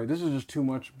 I'm sorry. This is just too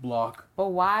much block. But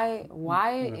why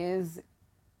is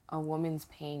a woman's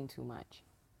pain too much?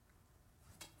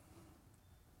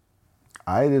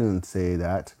 I didn't say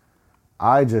that.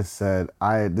 I just said,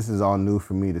 this is all new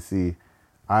for me to see.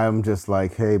 I'm just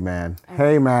like, hey, man.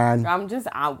 I'm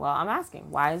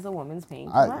asking, why is a woman's pain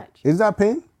too much? Is that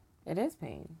pain? It is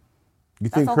pain.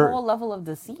 That's a whole level of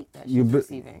deceit that she's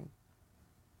receiving.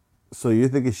 So you're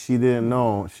thinking she didn't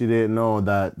know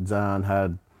that Zion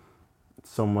had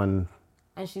someone...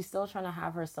 And she's still trying to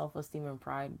have her self-esteem and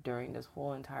pride during this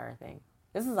whole entire thing.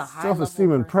 This is a high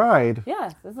self-esteem and pride?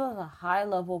 Yes, this is a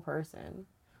high-level person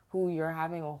who you're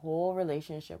having a whole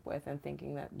relationship with and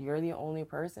thinking that you're the only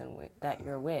person that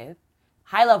you're with.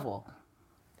 High level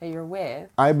that you're with.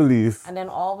 I believe. And then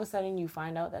all of a sudden you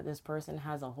find out that this person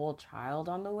has a whole child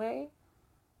on the way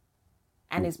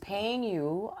and is paying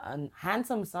you a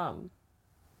handsome sum.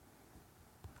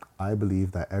 I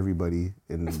believe that everybody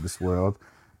in this world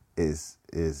is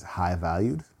high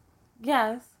valued.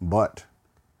 Yes. But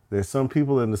there's some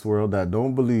people in this world that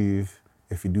don't believe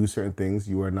if you do certain things,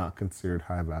 you are not considered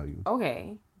high value.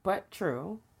 Okay, but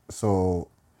true. So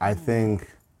I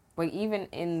think... But even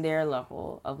in their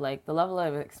level of like the level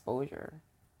of exposure,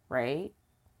 right?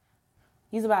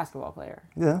 He's a basketball player.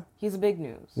 Yeah. He's a big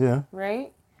news. Yeah.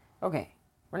 Right? Okay.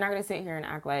 We're not going to sit here and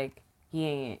act like he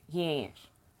ain't.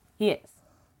 He is.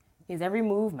 His every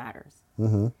move matters.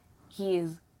 Mm-hmm. He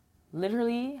is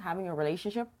literally having a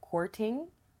relationship courting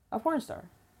a porn star.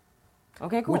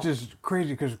 Okay, cool. Which is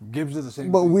crazy because Gibbs did the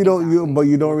same. But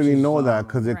you don't really know that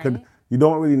because it could. You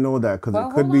don't really know that because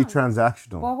it could be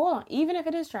transactional. Well, hold on. Even if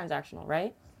it is transactional,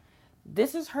 right?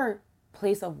 This is her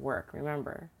place of work.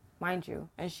 Remember, mind you,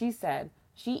 and she said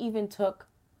she even took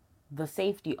the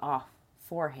safety off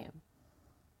for him.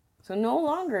 So no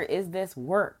longer is this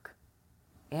work.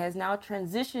 It has now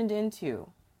transitioned into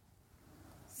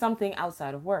something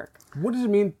outside of work. What does it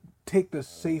mean, take the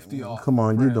safety off? Come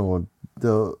on, you know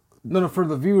the. No, for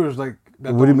the viewers, like.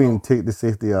 What do you mean, take the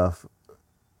safety off?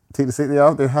 Take the safety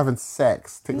off? They're having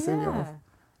sex. Take the safety off.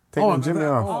 Take the Jimmy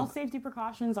off. All safety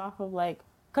precautions off of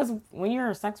because when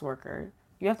you're a sex worker,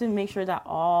 you have to make sure that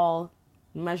all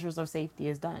measures of safety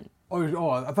is done. Oh,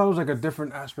 I thought it was like a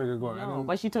different aspect of going. No,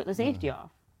 but she took the safety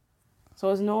off. So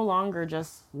it's no longer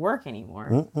just work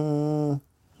anymore.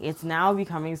 It's now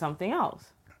becoming something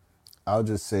else. I'll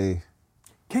just say.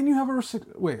 Can you have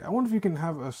I wonder if you can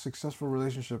have a successful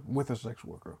relationship with a sex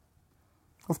worker.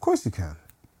 Of course you can.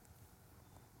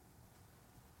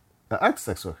 An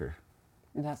ex-sex worker.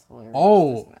 That's hilarious.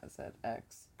 Oh. This man said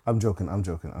X. I'm joking.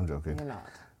 You're not.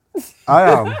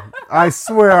 I am. I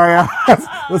swear I am.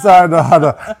 Listen,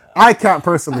 no. I can't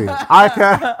personally. I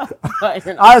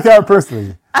can't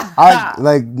personally. I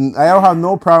don't have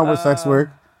no problem with sex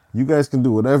work. You guys can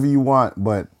do whatever you want,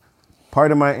 but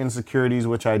part of my insecurities,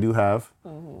 which I do have,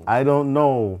 I don't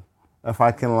know if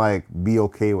I can be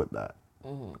okay with that.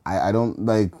 I don't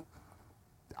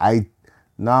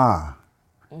nah.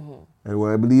 And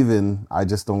what I believe in, I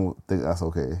just don't think that's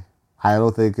okay. I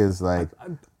don't think it's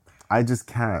I just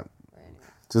can't.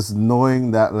 Just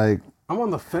knowing that I'm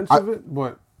on the fence of it,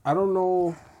 but I don't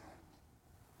know.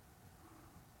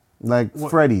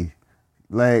 Freddie,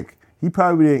 he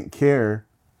probably didn't care.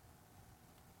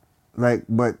 But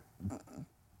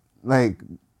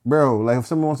bro, if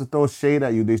someone wants to throw shade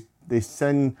at you, they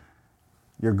send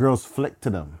your girl's flick to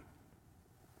them.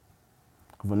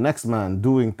 The next man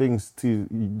doing things to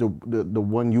the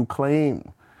one you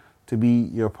claim to be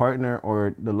your partner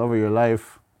or the love of your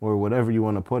life or whatever you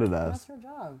want to put it as. That's her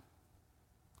job.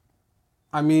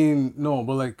 I mean, no,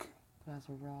 but That's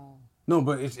her job. No,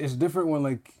 but it's different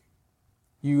when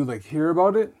you hear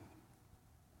about it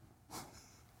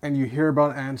and you hear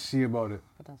about it and see about it.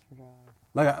 But that's her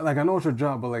job. I know it's her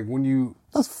job, but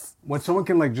when someone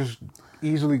can just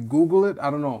easily Google it, I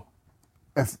don't know.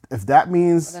 If that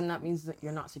means, but then that means that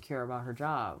you're not secure about her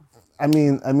job. I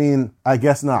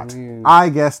guess not. I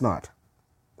guess not.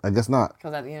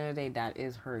 Because at the end of the day, that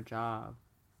is her job.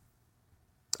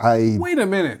 Wait a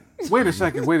minute. Wait a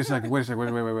second. Wait. Hold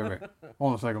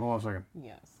on a second.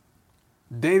 Yes.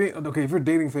 Dating. Okay, if your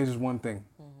dating phase is one thing,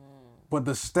 but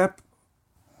the step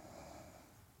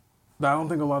that I don't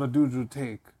think a lot of dudes would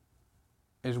take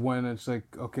is when it's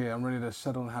okay, I'm ready to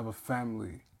settle and have a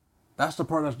family. That's the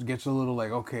part that gets a little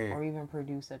okay. Or even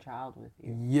produce a child with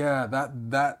you. Yeah,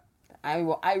 that.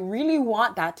 I really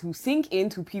want that to sink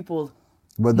into people's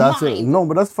But that's mind. it. No,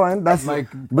 but that's fine. That's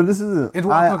but this isn't.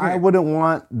 I wouldn't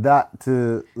want that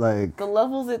to the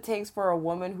levels it takes for a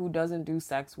woman who doesn't do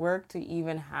sex work to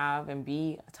even have and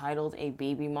be titled a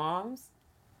baby mom's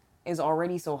is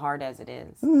already so hard as it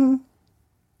is. Mm-hmm.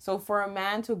 So for a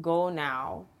man to go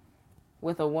now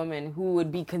with a woman who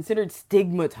would be considered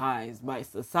stigmatized by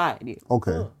society.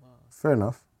 Okay, fair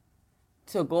enough.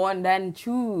 To go and then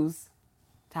choose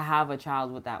to have a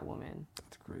child with that woman.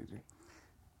 That's crazy.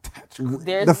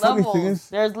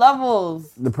 There's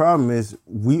levels. The problem is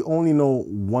we only know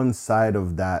one side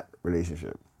of that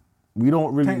relationship. We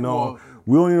don't really know.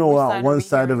 We only know one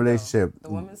side of the relationship. The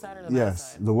woman's side or the man's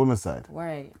side? Yes, the woman's side.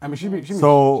 Right. I mean, she was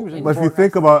but if you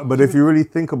think about, if you really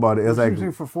think about it, it's she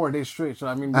was for 4 days straight. So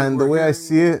I mean, and the way I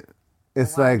see it,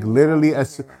 it's literally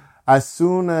as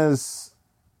soon as.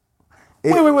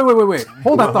 Wait.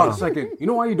 Hold that thought a second. You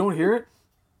know why you don't hear it?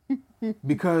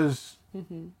 Because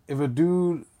if a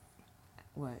dude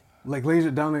lays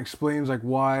it down and explains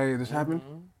why this happened,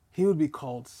 he would be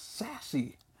called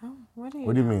sassy. Oh, what do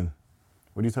you mean?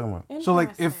 What are you talking about? So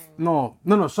if no,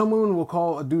 some women will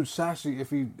call a dude sassy if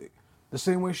he, the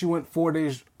same way she went 4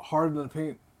 days hard in the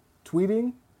paint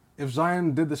tweeting. If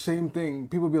Zion did the same thing,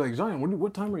 people would be like, Zion,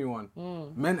 what time are you on?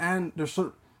 Men and there's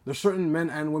certain men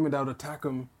and women that would attack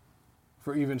him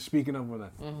for even speaking up with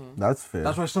that. That's fair.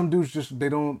 That's why some dudes they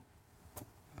don't.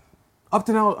 Up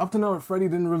to now, Freddie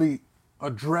didn't really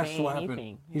address what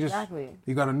happened.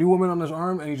 He got a new woman on his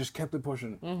arm and he just kept it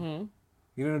pushing.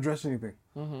 He didn't address anything.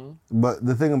 But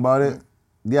the thing about it,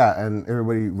 and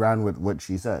everybody ran with what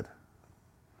she said.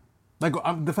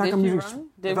 The fact I'm using.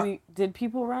 Did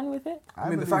people run with it? I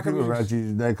mean, the fact that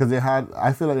because they had,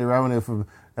 I feel like they ran with it from.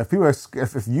 If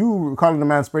you were calling the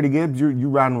man Spready Gibbs, you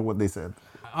ran with what they said.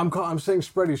 I'm saying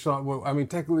Spready, so I mean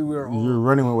technically we were all. You're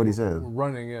running with what he said.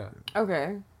 Running, yeah.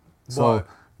 Okay. So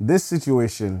this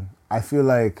situation, I feel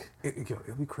like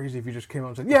it'd be crazy if you just came out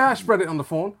and said, "Yeah, I spread it on the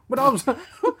phone," but I was, but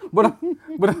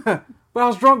I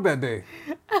was drunk that day.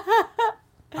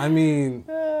 I mean,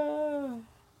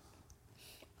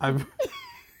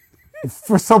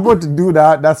 For someone to do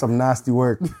that, that's some nasty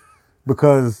work.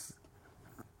 Because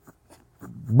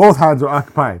both hands are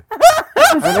occupied.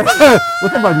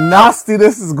 Look at my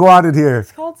nastiness is going on in here.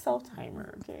 It's called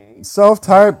self-timer, okay?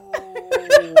 Self-time.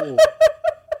 Oh.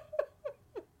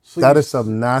 So that is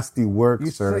some nasty work,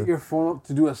 you sir. You set your phone up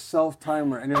to do a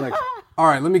self-timer, and you're like, all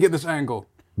right, let me get this angle.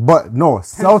 But no,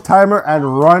 self-timer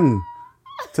and run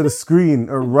to the screen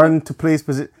or run to place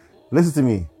position. Listen to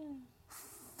me.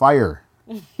 Fire.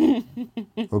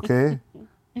 Okay?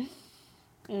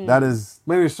 That is...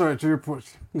 Maybe sorry, to your point.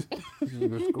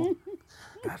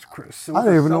 That's crazy. I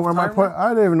didn't even know where my point... I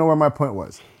didn't even know where my point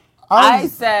was. I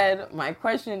said, my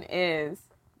question is,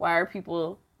 why are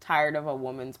people tired of a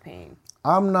woman's pain?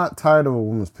 I'm not tired of a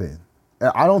woman's pain.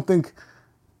 I don't think...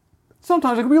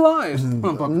 Sometimes it can be lies.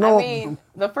 No. I mean,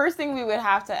 the first thing we would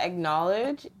have to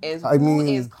acknowledge is who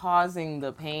is causing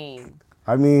the pain.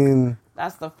 I mean...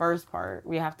 That's the first part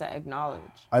we have to acknowledge.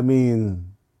 I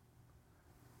mean,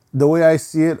 the way I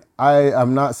see it,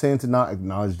 I'm not saying to not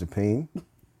acknowledge the pain.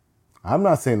 I'm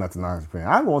not saying not to acknowledge the pain.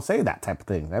 I won't say that type of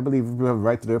thing. I believe people have a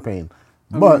right to their pain.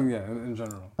 But yeah, in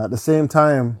general. At the same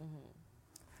time,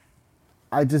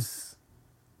 I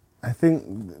think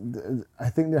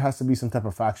there has to be some type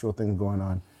of factual thing going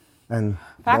on. And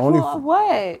factual of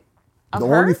what?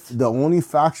 The only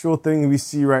factual thing we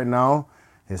see right now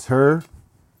is her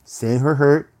saying her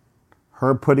hurt,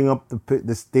 her putting up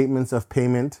the statements of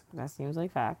payment. That seems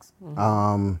like facts.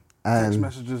 And text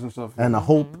messages and stuff. And a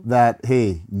hope that,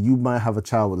 hey, you might have a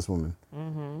child with this woman.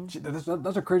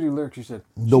 That's a crazy lyric she said.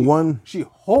 She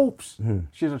hopes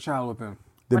she has a child with him.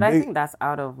 But I think that's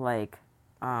out of like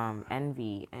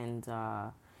envy and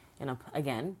in a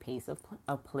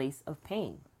place of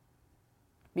pain.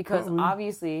 Because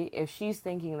obviously, if she's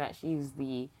thinking that she's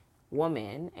the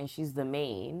woman and she's the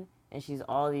main and she's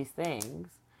all these things,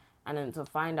 and then to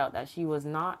find out that she was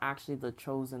not actually the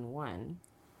chosen one,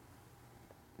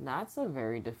 that's a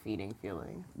very defeating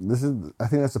feeling. I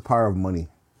think that's the power of money.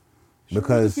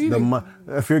 Because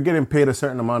if you're getting paid a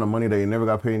certain amount of money that you never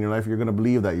got paid in your life, you're going to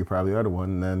believe that you probably are the one.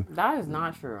 And then that is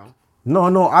not true.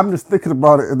 No, I'm just thinking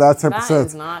about it in that type of sense. That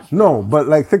is not true. No, but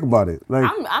like think about it. Like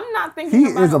I'm not thinking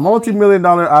about it. He is a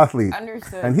multi-million-dollar athlete.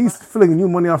 Understood. And he's flinging you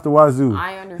money off the wazoo.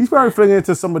 I understand. He's probably flinging it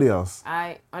to somebody else.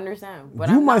 I understand. But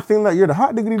you might think that you're the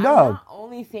hot diggity dog. I'm not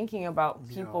only thinking about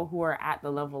people who are at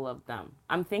the level of them.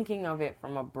 I'm thinking of it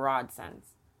from a broad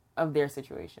sense of their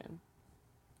situation.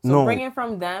 So bring it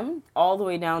from them all the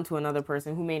way down to another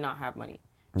person who may not have money.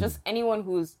 Just anyone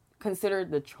who's considered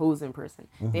the chosen person.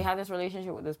 They have this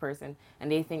relationship with this person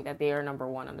and they think that they are number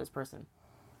one on this person.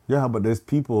 Yeah, but there's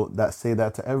people that say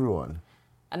that to everyone.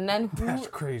 And then that's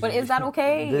crazy. But is that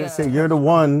okay? They say you're the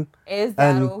one. Is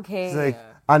that okay? It's like,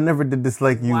 I never did this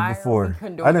like you before. Are we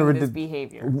condoning this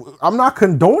behavior? I'm not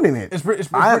condoning it. It's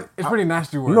pretty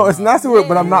nasty word. No, it's nasty word,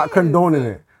 but I'm not condoning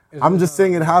it. I'm just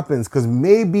saying it happens because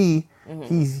maybe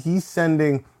he's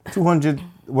sending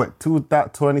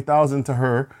 20,000 to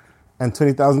her, and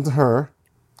 20,000 to her,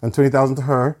 and 20,000 to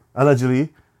her, allegedly,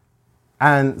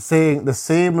 and saying the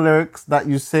same lyrics that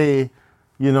you say,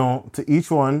 to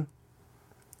each one,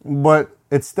 but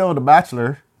it's still The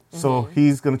Bachelor, so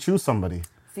he's gonna choose somebody.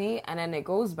 See, and then it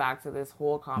goes back to this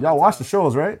whole comment. Y'all watch the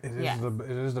shows, right? It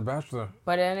is The Bachelor.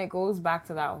 But then it goes back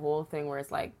to that whole thing where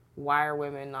it's like, why are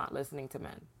women not listening to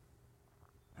men?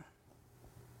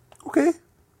 Okay.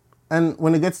 And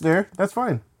when it gets there, that's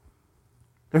fine.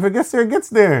 If it gets there, it gets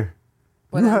there.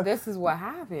 But then this is what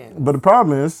happened. But the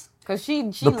problem is... Because she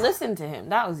listened to him.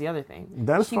 That was the other thing.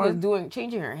 That's fine. She was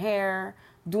changing her hair,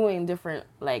 doing different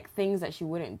things that she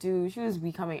wouldn't do. She was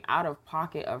becoming out of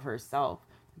pocket of herself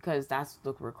because that's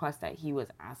the request that he was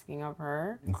asking of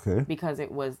her. Okay. Because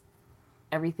it was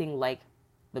everything like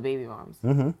the baby moms.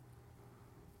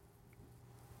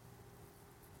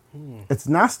 It's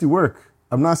nasty work.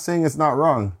 I'm not saying it's not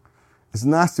wrong. It's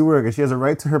nasty work, and she has a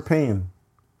right to her pain.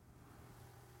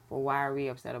 Well, why are we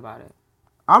upset about it?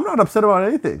 I'm not upset about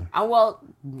anything.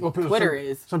 Twitter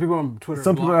is. Some people on Twitter.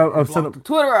 Some people are upset.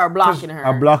 Twitter are blocking her.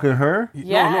 Are blocking her?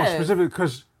 Yes. No, specifically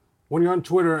because when you're on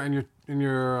Twitter and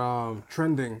you're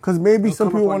trending. Because maybe some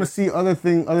people want to see other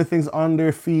things on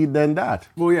their feed than that.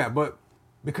 Well, yeah, but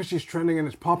because she's trending and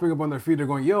it's popping up on their feed, they're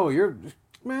going, "Yo, you're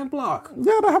man block."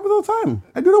 Yeah, that happens all the time.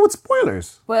 I do that with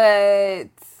spoilers. But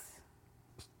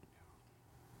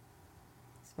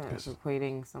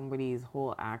equating somebody's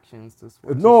whole actions to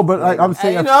sports. No, but I'm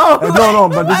saying no, but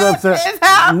this is what I'm saying.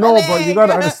 No, but you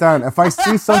gotta understand. If I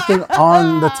see something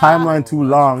on the timeline too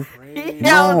long,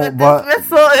 the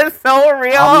dismissal is so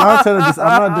real. I'm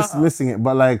not dismissing it,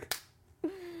 but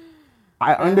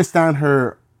I understand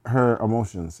her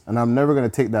emotions, and I'm never gonna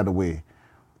take that away.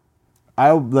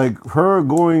 I like her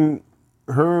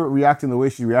reacting the way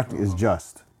she reacting is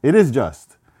just. It is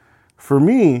just. For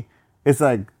me, it's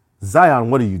like, Zion,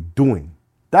 what are you doing?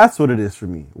 That's what it is for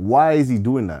me. Why is he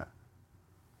doing that?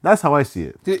 That's how I see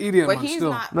it. The idiot But man he's still.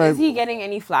 not. Like- Is he getting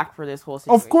any flack for this whole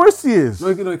situation? Of course he is. No,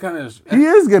 he kind of is. He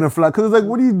is getting flack because it's like,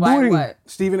 what are you Why, doing? what?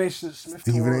 Stephen A. Smith.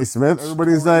 Stephen A. Smith.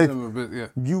 Everybody's tore like, him a bit, yeah.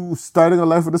 you starting a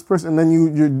life with this person and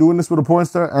then you're doing this with a porn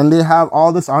star and they have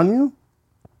all this on you?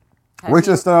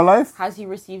 Richard start a life? Has he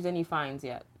received any fines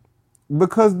yet?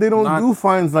 Because they don't do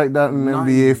fines like that in the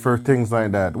NBA for things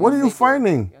like that. What are you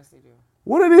finding? Yes, they do.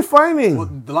 What are they finding? Well,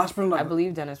 the last person I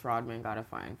believe Dennis Rodman got a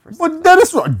fine for. But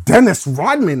Dennis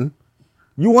Rodman?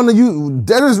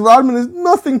 Dennis Rodman is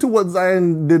nothing to what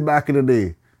Zion did back in the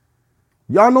day.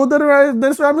 Y'all know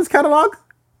Dennis Rodman's catalog?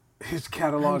 his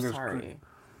catalog I'm is sorry. crazy.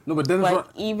 No, but Dennis.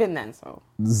 But even then, so.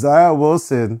 Zion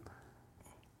Wilson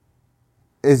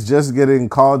is just getting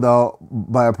called out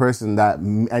by a person that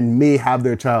and may have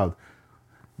their child.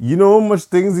 You know how much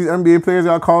things these NBA players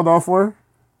got called out for?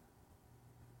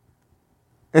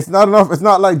 It's not enough. It's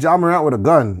not like John Morant with a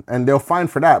gun, and they'll fine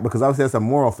for that because obviously that's a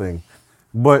moral thing.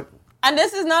 But And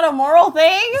this is not a moral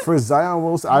thing? for Zion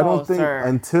Wilson, I don't think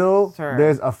until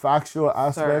there's a factual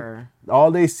aspect,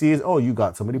 all they see is, oh, you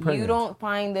got somebody pregnant. You don't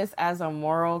find this as a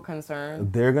moral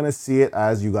concern? They're going to see it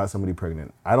as you got somebody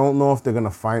pregnant. I don't know if they're going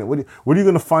to find... What are you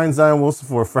going to find Zion Wilson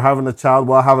for? For having a child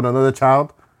while having another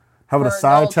child? Having a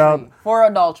side child? For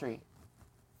adultery.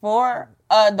 For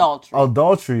adultery.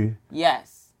 Adultery?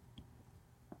 Yes.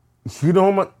 You know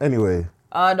how much... Anyway.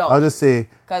 Adultery. I'll just say...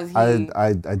 Because he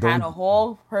I don't... had a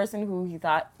whole person who he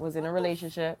thought was in a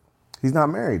relationship. He's not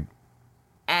married.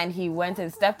 And he went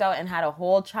and stepped out and had a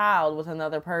whole child with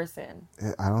another person.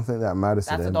 I don't think that matters to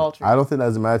That's them. adultery. I don't think that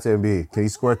doesn't matter to NBA. Can he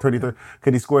score 30?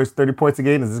 Can he score 30 points a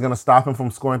game? Is this going to stop him from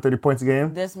scoring 30 points a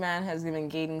game? This man has been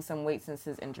gaining some weight since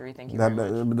his injury. Thank you That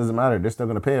very much. doesn't matter. They're still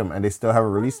going to pay him, and they still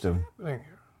haven't released him. Thank you.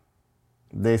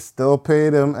 They still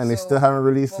paid him, and they still haven't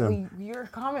released him. Your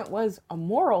comment was a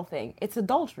moral thing. It's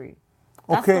adultery.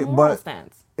 That's Okay, the moral but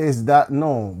stance. is that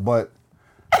no? But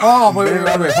Oh, wait,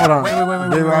 hold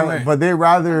on. wait. But they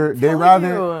rather.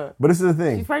 But this is the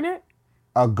thing. She's pregnant?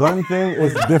 A gun thing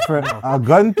is different. A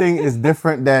gun thing is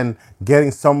different than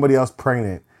getting somebody else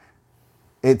pregnant.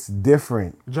 It's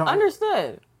different.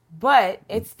 Understood. But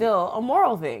it's still a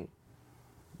moral thing.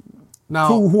 Now,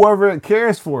 To whoever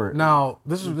cares for it. Now,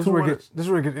 this is where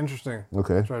it gets interesting.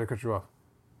 Okay. Sorry to cut you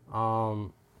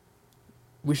off.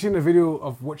 We've seen a video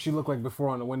of what she looked like before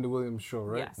on the Wendy Williams show,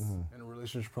 right? Yes. In a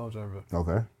relationship project.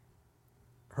 Okay.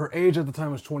 Her age at the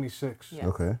time was 26. Yes.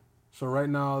 Okay. So right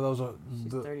now, that was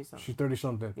She's 30-something. She's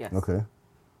 30-something. Yes. Okay.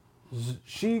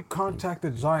 She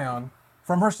contacted Zion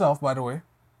from herself, by the way.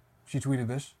 She tweeted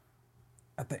this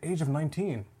at the age of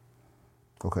 19.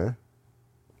 Okay.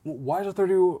 Why is a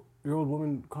 30-year-old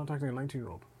woman contacting a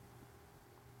 19-year-old?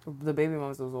 The baby mom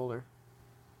was older.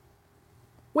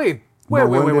 Wait. But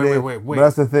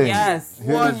that's the thing. Yes.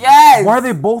 Here's- Yes. Why are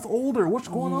they both older? What's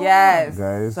going on? Yes.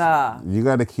 Guys, you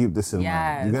got to keep this in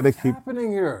mind. You got to What's keep.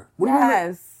 happening here? What do you mean?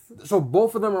 Yes. So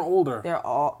both of them are older. They're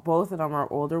both of them are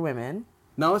older women.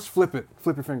 Now let's flip it.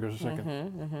 Flip your fingers a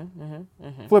second.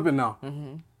 Flip it now.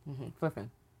 Flipping.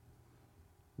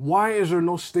 Why is there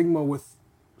no stigma with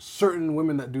certain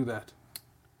women that do that?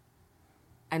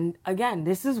 And again,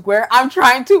 this is where I'm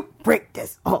trying to break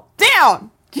this all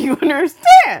down. Do you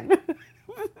understand?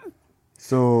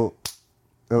 So,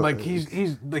 Like he's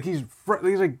like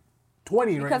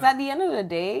 20 right Because now. at the end of the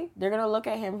day, they're gonna look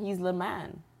at him. He's the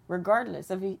man, regardless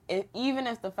of even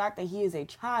if the fact that he is a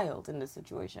child in this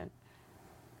situation.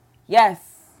 Yes.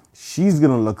 she's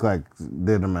gonna look like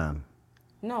they're the man.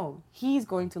 No, he's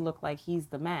going to look like he's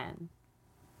the man.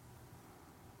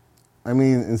 I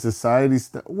mean, in society,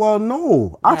 well,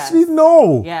 no. Yes. Actually,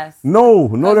 no. Yes. No,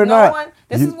 they're not.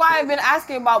 This is why I've been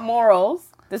asking about morals.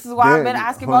 This is why I've been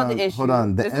asking about the issue. Hold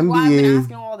on. The This is why I've been NBA,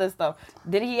 asking all this stuff.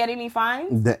 Did he get any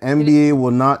fines? the NBA will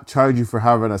not charge you for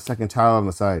having a second child on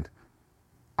the side.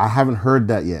 I haven't heard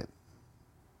that yet.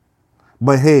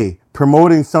 But hey,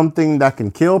 promoting something that can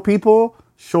kill people,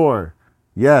 sure.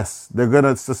 Yes, they're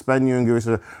gonna suspend you and give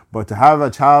you. But to have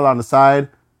a child on the side,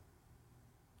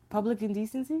 Public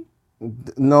indecency?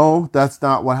 no, that's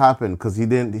not what happened because he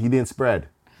didn't spread.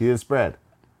 He didn't spread,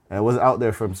 and it wasn't out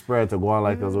there from spread to go on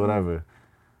like this or whatever.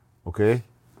 Okay.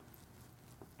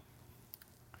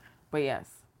 But yes,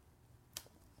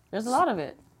 there's a lot of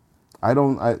it.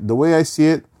 The way I see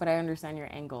it, But I understand your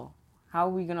angle. How are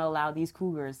we gonna allow these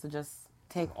cougars to just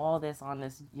take all this on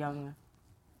this young,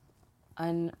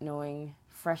 unknowing,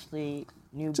 freshly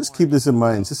newborn just keep this in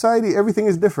mind. Society, everything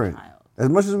is different. child? As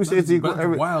much as we say it's equal,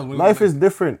 life is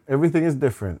different. Everything is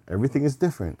different. Everything is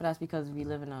different. But that's because we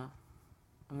live in a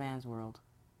man's world.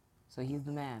 So he's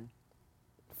the man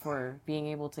for being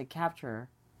able to capture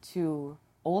 2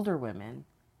 older women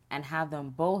and have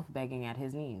them both begging at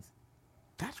his knees.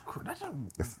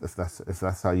 If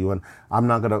that's how you want. I'm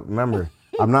not gonna remember.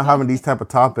 I'm not having these type of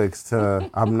topics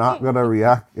I'm not gonna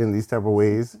react in these type of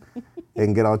ways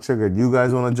and get all triggered. You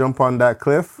guys want to jump on that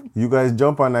cliff? You guys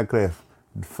jump on that cliff.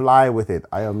 Fly with it.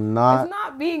 I am not. It's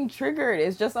not being triggered.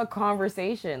 It's just a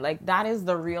conversation. Like, that is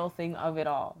the real thing of it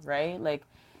all, right? Like,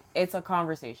 it's a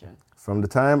conversation. From the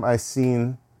time I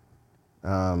seen,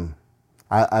 I've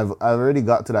already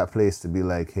got to that place to be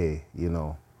like, hey,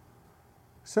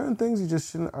 certain things you just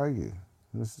shouldn't argue.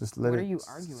 Just let what it. Are you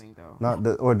arguing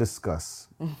though? Or discuss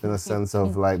in a sense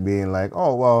of like being like,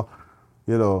 oh well,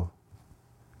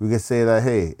 we could say that,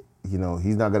 hey,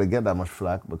 he's not gonna get that much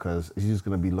flack because he's just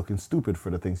gonna be looking stupid for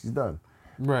the things he's done.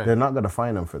 Right. They're not gonna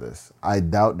find him for this. I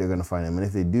doubt they're gonna find him, and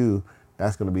if they do,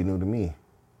 that's gonna be new to me.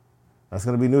 That's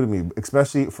gonna be new to me,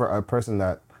 especially for a person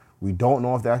that we don't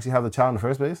know if they actually have the child in the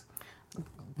first place.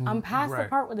 I'm past the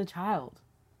part with the child.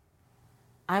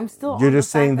 I'm still. You're just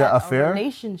saying the affair?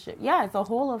 Relationship. Yeah, it's a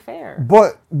whole affair.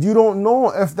 But you don't know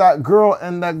if that girl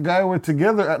and that guy were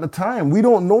together at the time. We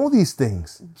don't know these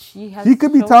things. He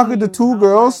could be talking to 2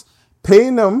 girls,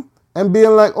 paying them, and being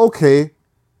like, okay,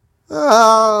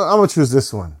 I'm going to choose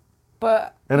this one.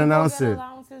 But and announce it.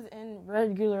 Allowances in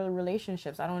regular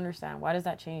relationships. I don't understand. Why does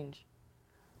that change?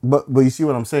 But you see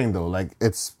what I'm saying, though? Like,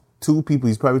 it's 2 people.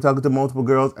 He's probably talking to multiple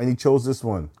girls, and he chose this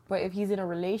one. But if he's in a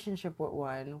relationship with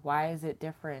one, why is it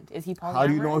different? Is he polyamorous? How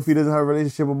do you know if he doesn't have a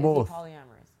relationship with both? Is he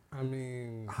polyamorous? I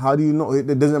mean... How do you know?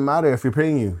 It doesn't matter if you're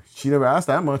paying you. She never asked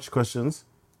that much questions.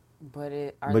 But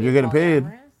you're getting paid.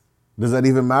 Does that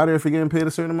even matter if you're getting paid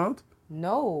a certain amount?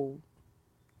 No.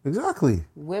 Exactly.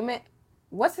 Women...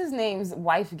 What's his name's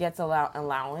wife gets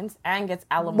allowance and gets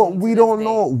alimony. But we don't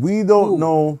know. We don't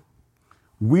know.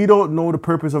 We don't know the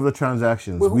purpose of the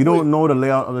transactions. We don't know the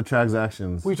layout of the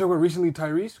transactions. We talking about recently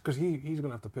Tyrese? Because he's going to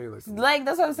have to pay. Like,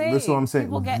 that's what I'm saying. That's what I'm saying.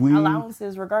 People get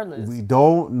allowances regardless. We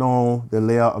don't know the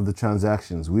layout of the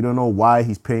transactions. We don't know why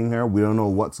he's paying her. We don't know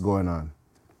what's going on.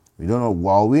 We don't know.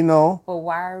 All we know. But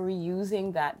why are we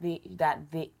using that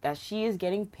she is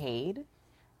getting paid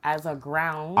as a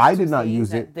ground? I did not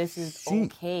use it. This is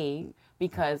okay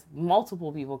because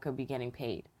multiple people could be getting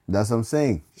paid. That's what I'm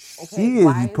saying. Okay, she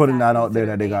is putting that out there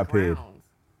that they got paid.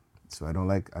 So I don't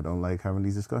like having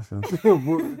these discussions.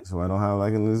 So I don't have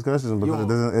like these discussions because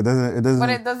it doesn't. But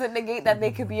it doesn't negate that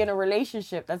they could be in a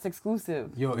relationship that's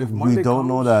exclusive. Yo, if Monday we don't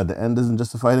know that the end doesn't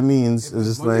justify the means. It's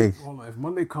just Monday, like if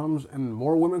Monday comes and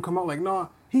more women come out like, nah,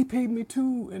 he paid me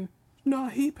too, and nah,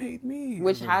 he paid me.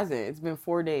 Which hasn't. It's been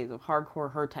 4 days of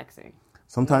hardcore her texting.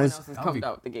 Sometimes no one else has come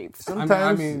out the gates. Sometimes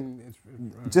I mean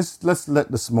just let's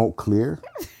let the smoke clear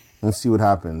and see what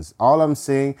happens. All I'm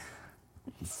saying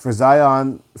for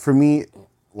Zion, for me,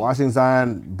 watching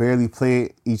Zion barely play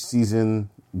each season,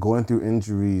 going through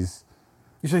injuries.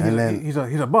 You say he's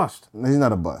a bust. He's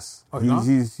not a bust. Oh,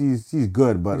 he's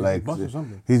good, but like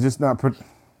he's just not.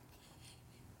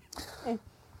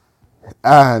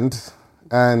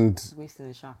 And wasting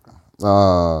his chakra.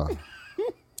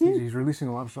 He's releasing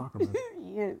a lot of chakra. Man.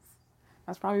 He is.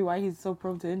 That's probably why he's so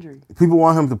prone to injury. People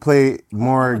want him to play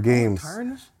more games.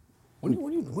 Tiredness? When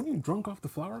you drunk off the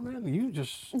flower, man, you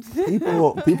just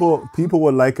people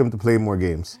would like him to play more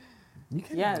games.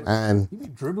 Yes. And you be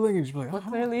dribbling and just be like, but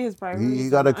clearly his priority. He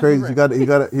got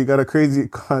a crazy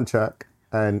contract,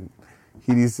 and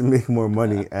he needs to make more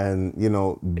money and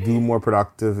do more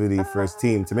productivity for his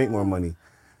team to make more money.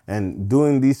 And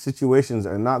doing these situations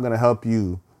are not going to help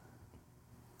you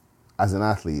as an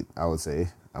athlete, I would say.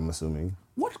 I'm assuming.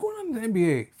 What's going on in the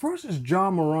NBA? First is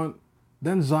Ja Morant,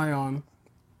 then Zion.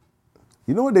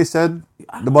 You know what they said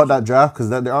about that draft? Because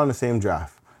they're on the same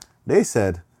draft. They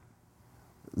said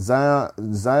Zion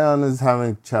is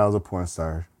having a child with a porn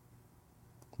star.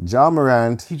 Ja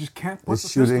Morant he just can't put is the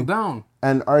shooting down.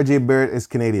 And RJ Barrett is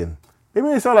Canadian. They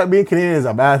made it sound like being Canadian is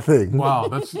a bad thing. Wow,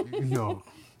 that's yo.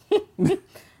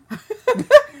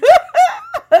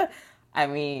 I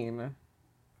mean,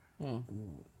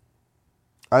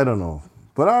 I don't know,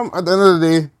 but at the end of the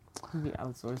day, be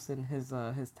outsourcing his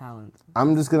talent.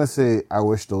 I'm just gonna say I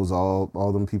wish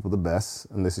all them people the best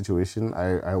in this situation.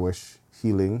 I wish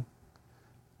healing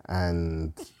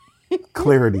and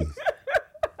clarity.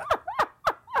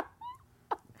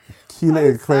 Healing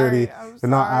and clarity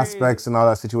in all aspects and all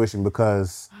that situation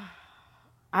because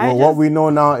what we know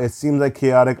now, it seems like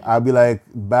chaotic. I'd be like,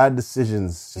 bad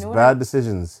decisions. Just bad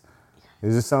decisions. It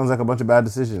just sounds like a bunch of bad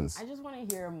decisions. I just want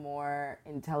to hear more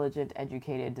intelligent,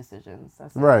 educated decisions.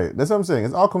 That's Right. That's what I'm saying.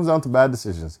 It all comes down to bad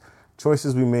decisions,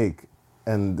 choices we make,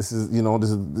 and this is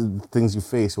the things you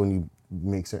face when you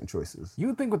make certain choices. You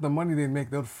would think with the money they make,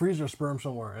 they'll freeze their sperm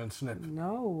somewhere and snip.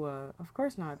 No, of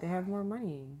course not. They have more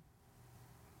money.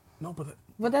 No,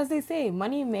 But as they say,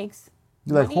 money makes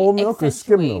Like money whole milk or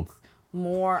skim milk?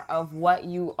 more of what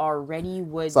you already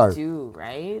would do,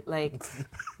 right? Like,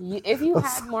 if you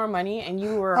had more money and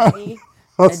you were already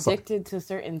addicted to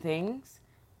certain things,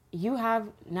 you have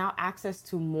now access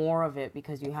to more of it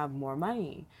because you have more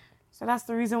money. So that's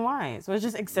the reason why. So it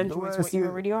just accentuates what you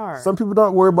already are. Some people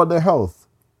don't worry about their health.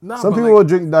 No, some people will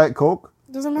drink Diet Coke.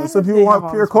 Doesn't matter. Some people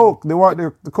want pure Coke. They want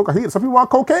the cocaine. Some people want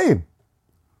cocaine.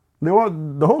 They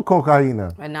want the whole cocaine.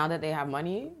 And now that they have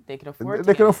money, they can afford it.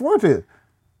 They can afford it.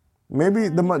 Maybe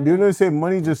do you know they say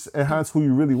money just enhance who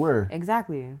you really were?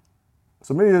 Exactly.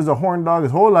 So maybe there's a horn dog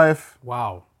his whole life.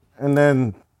 Wow. And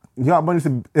then he got money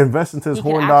to invest into his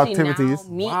horn dog activities.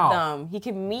 Meet them. He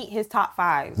can meet his top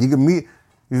 5. He can meet.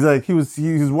 He's like he was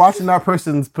watching that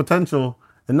person's potential,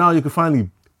 and now you can finally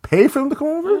pay for him to come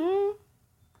over.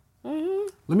 Mm-hmm. Mm-hmm.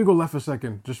 Let me go left a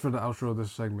second, just for the outro of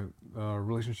this segment.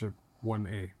 Relationship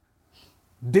 1A.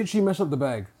 Did she mess up the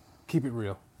bag? Keep it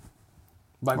real.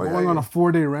 By going on a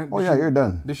 4-day rent. You're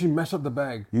done. Did she mess up the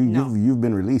bag? You've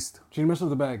been released. She messed up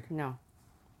the bag. No.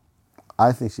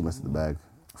 I think she messed up the bag.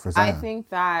 For Zion. I think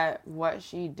that what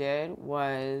she did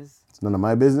was... It's none of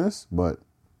my business, but...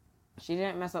 She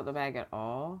didn't mess up the bag at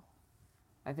all.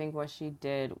 I think what she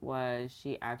did was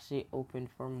she actually opened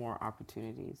for more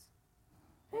opportunities.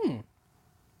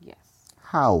 Yes.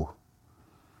 How?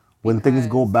 When things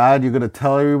go bad, you're going to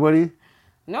tell everybody?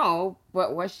 No,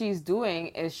 but what she's doing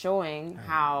is showing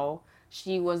how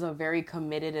she was a very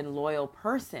committed and loyal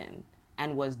person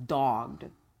and was dogged.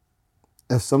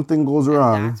 If something goes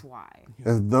wrong, that's why.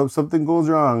 If something goes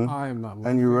wrong, I am not.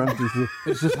 And you run into.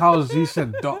 It's just how Z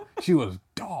said dog. She was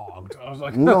dogged. I was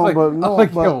like,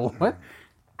 yo, what?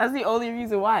 That's the only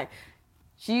reason why.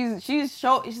 She's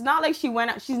not like she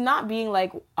went out. She's not being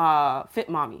like fit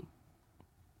mommy.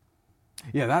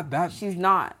 Yeah, that. She's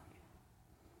not.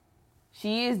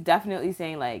 She is definitely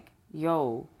saying like,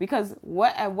 yo, because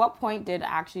at what point did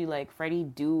actually like Freddie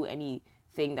do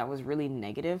anything that was really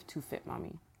negative to fit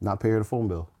mommy? Not pay her the phone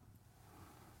bill.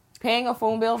 Paying a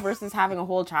phone bill versus having a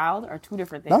whole child are two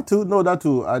different things. That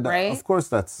too. Right? Of course,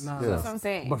 that's... That's what I'm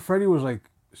saying. But Freddie was like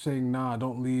saying, nah,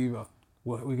 don't leave.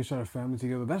 We can start a family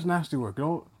together. That's nasty work.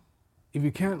 If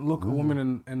you can't look a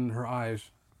woman in her eyes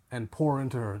and pour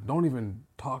into her, don't even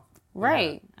talk.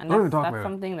 Right. And that's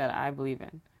something that I believe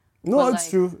in. No, but it's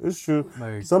true. It's true.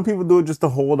 Like, some people do it just to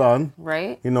hold on.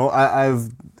 Right. You know,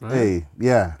 hey,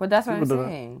 yeah. But that's what I'm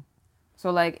saying. So,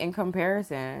 like, in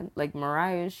comparison, like,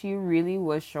 Mariah, she really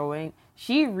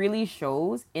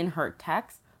shows in her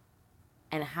text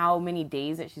and how many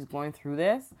days that she's going through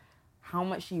this, how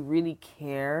much she really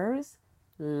cares,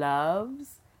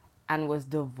 loves, and was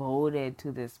devoted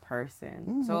to this person.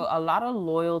 Mm-hmm. So, a lot of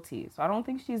loyalty. So, I don't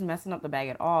think she's messing up the bag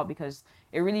at all because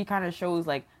it really kind of shows,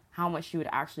 like, how much she would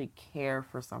actually care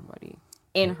for somebody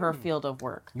in her field of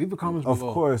work. Leave the comments below.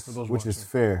 Of course, which is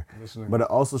fair. But it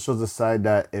also shows the side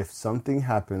that if something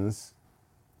happens,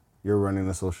 you're running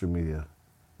the social media.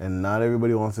 And not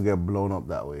everybody wants to get blown up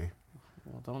that way.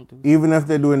 Well, don't do even if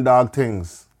they're doing dog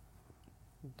things.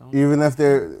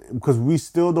 Because we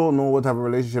still don't know what type of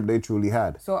relationship they truly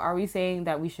had. So are we saying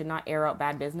that we should not air out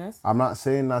bad business? I'm not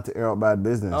saying not to air out bad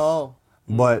business. Oh.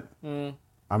 But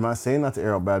I'm not saying not to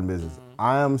air out bad business.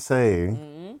 I am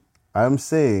saying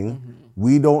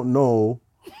we don't know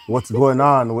what's going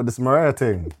on with this Mariah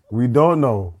thing. We don't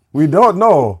know.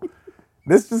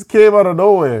 This just came out of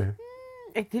nowhere.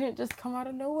 It didn't just come out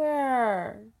of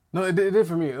nowhere. No, it did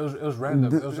for me. It was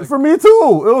random. It was like, for me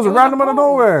too. It was random out of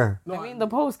nowhere. No, I mean, the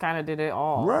post kind of did it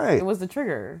all. Right. It was the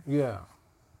trigger. Yeah.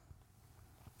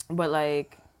 But,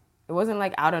 like, it wasn't,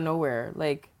 like, out of nowhere.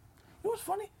 Like, you know what's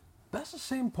funny? That's the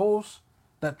same post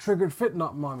that triggered Fit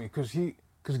Not Mommy because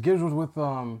Gibbs was with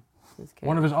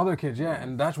one of his other kids, yeah,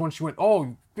 and that's when she went,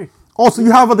 oh, so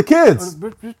you have other kids?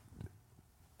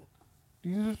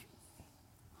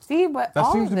 See, but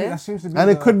that seems to be, and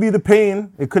it could be the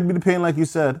pain. It could be the pain, like you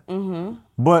said. Mm-hmm.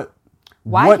 But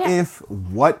what if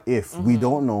we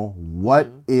don't know?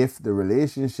 What if the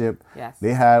relationship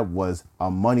they had was a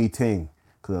money thing?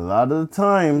 Because a lot of the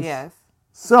times,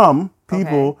 some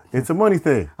people, it's a money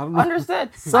thing. Understood.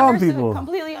 Some people.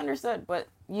 Completely understood. But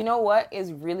you know what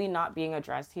is really not being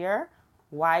addressed here?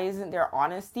 Why isn't there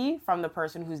honesty from the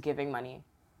person who's giving money?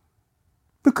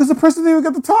 Because the person didn't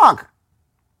even get to talk.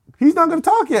 He's not going to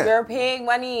talk yet. They're paying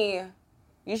money.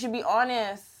 You should be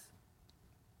honest.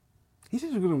 He said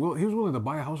he was willing to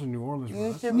buy a house in New Orleans.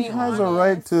 You should be He has honest. a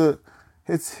right to.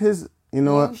 It's his. You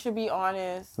know what? You should be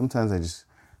honest. Sometimes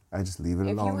I just leave it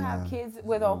If alone. you have man. kids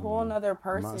with a whole nother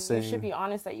person, saying- you should be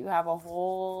honest that you have a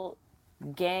whole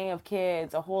gang of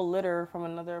kids, a whole litter from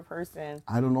another person.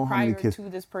 I don't know how many prior kids. to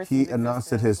this person's He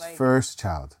announced it his existence, like- first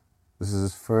child. This is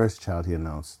his first child he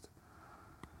announced.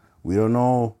 We don't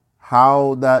know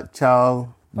how that child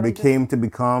became to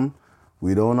become.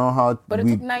 We don't know how. But it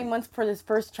took 9 months for this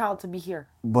first child to be here.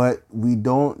 But we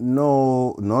don't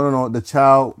know. No. The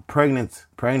child pregnant.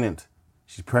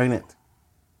 She's pregnant.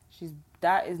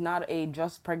 That is not a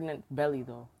just pregnant belly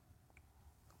though.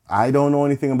 I don't know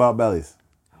anything about bellies.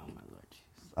 Oh my Lord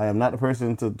Jesus. I am not the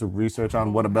person to research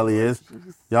on what a belly is.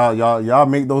 Y'all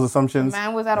make those assumptions. The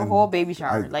man was at a whole baby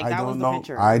shower. That was the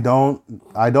picture. I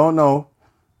don't know.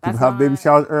 People have baby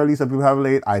showers early, some people have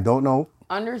late. I don't know.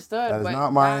 Understood. That is but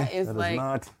not mine. That is That is like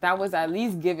not. that was at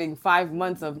least giving 5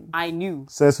 months of I knew.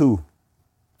 Says who?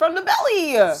 From the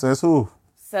belly. Says who?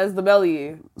 Says the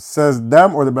belly. Says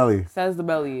them or the belly? Says the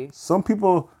belly. Some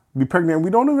people be pregnant and we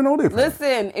don't even know they're pregnant.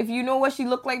 Listen, if you know what she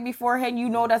looked like beforehand, you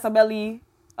know that's a belly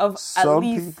of Some at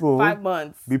least people 5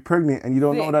 months. be pregnant and you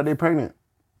don't know that they're pregnant.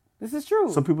 This is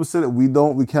true. Some people say that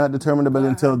we can't determine the belly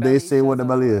until they say what the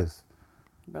belly is.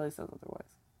 Belly says otherwise.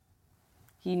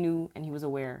 He knew and he was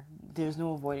aware. There's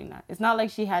no avoiding that. It's not like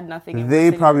she had nothing. and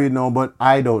They was probably know, but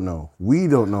I don't know. We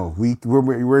don't know.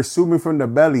 We're assuming from the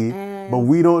belly, but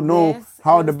we don't know this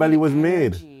how is the belly was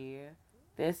made. energy.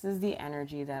 This is the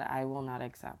energy that I will not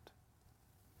accept.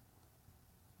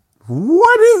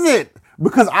 What is it?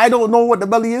 Because I don't know what the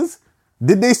belly is.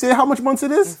 Did they say how much months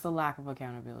it is? It's the lack of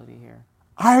accountability here.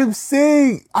 I'm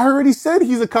saying, I already said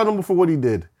he's accountable for what he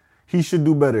did. He should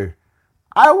do better.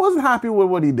 I wasn't happy with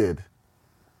what he did.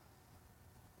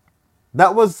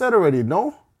 That was said already,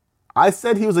 no? I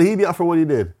said he was a idiot for what he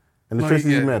did. And the choices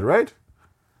he made, right?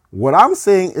 What I'm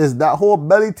saying is that whole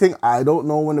belly thing, I don't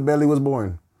know when the belly was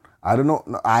born. I don't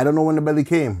know when the belly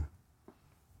came.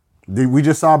 We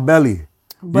just saw belly.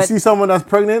 You see someone that's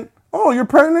pregnant? Oh, you're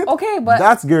pregnant? Okay, but...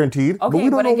 That's guaranteed. But we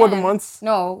don't know what the months...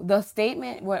 No, the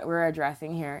statement, what we're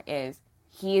addressing here is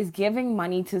he is giving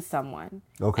money to someone.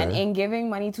 Okay. And in giving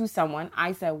money to someone,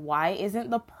 I said, why isn't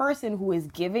the person who is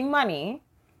giving money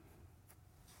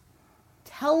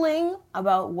telling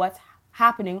about what's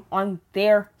happening on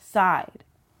their side?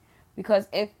 Because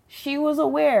if she was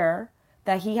aware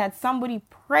that he had somebody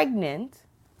pregnant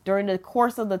during the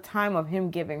course of the time of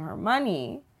him giving her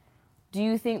money, do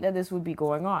you think that this would be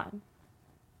going on?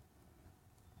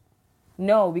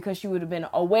 No, because she would have been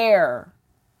aware.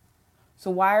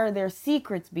 So why are there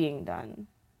secrets being done?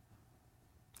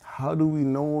 How do we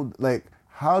know,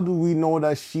 how do we know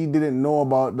that she didn't know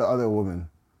about the other woman?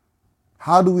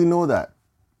 How do we know that?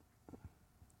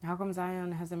 How come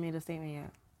Zion hasn't made a statement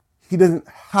yet? He doesn't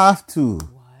have to.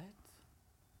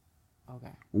 What?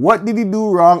 Okay. What did he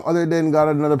do wrong other than got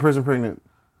another person pregnant?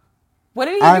 What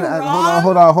did he do wrong?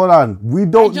 Hold on. We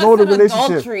don't know the relationship.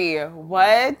 Adultery.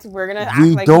 What? We're gonna act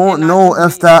We like don't know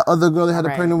if that other girl he had a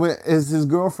Alright. pregnant with is his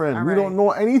girlfriend. We Alright. don't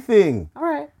know anything. All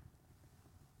right.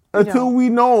 Until we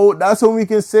know, that's when we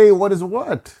can say what is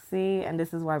what. See, and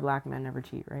this is why black men never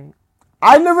cheat, right?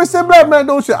 I never said black man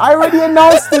don't cheat. I already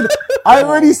announced it. I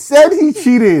already said he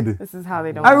cheated. This is how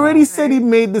they don't. I already know, said right? he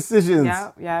made decisions.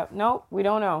 Yeah. Nope, we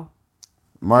don't know.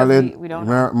 Marlon, we don't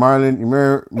know.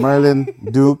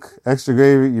 Marlon, Duke, extra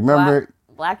gravy. You remember?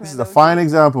 Black men This is a don't fine cheat.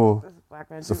 example. Black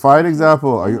men It's a do- fine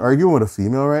example. Are you arguing with a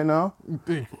female right now?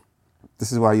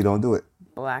 This is why you don't do it.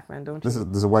 Black men don't cheat. This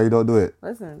is why you don't do it.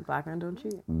 Listen, black men don't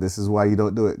cheat. This is why you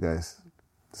don't do it, guys.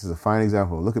 This is a fine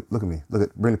example. Look at me.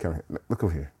 Bring the camera here. Look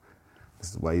over here.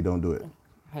 This is why you don't do it.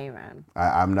 Hey, man.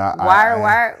 I'm not.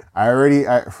 Why?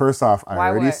 First off, I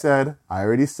already what?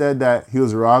 said that he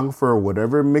was wrong for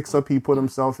whatever mix-up he put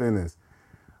himself in. Is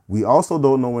we also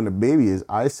don't know when the baby is.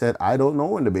 I said I don't know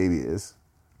when the baby is.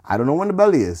 I don't know when the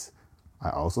belly is. I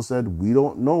also said we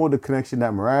don't know the connection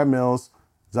that Mariah Mills,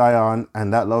 Zion,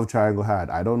 and that love triangle had.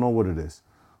 I don't know what it is.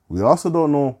 We also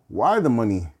don't know why the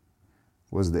money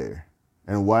was there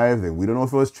and why everything. We don't know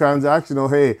if it was transactional.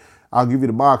 Hey, I'll give you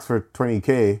the box for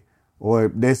 $20K. Or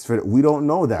this for we don't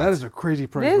know that. That is a crazy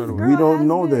price. This By the way. girl We don't has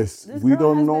know been- this. This We girl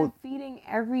don't has know- been feeding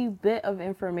every bit of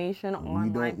information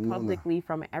online know publicly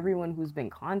from everyone who's been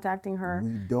contacting her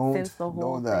We don't since the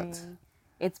whole know that. thing.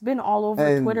 It's been all over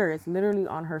And- Twitter. It's literally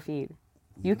on her feed.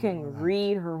 You can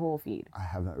read her whole feed. I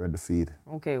have not read the feed.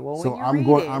 Okay, well So when you I'm read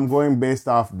going. it, I'm going based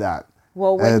off that.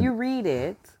 well when and- you read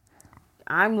it,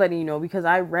 I'm letting you know because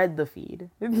I read the feed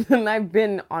and I've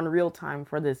been on real time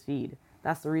for this feed.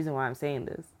 That's the reason why I'm saying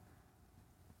this.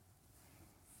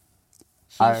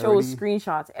 She shows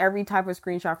screenshots, every type of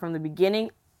screenshot from the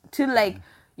beginning to like,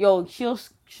 yo, she'll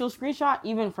screenshot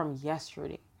even from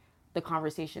yesterday, the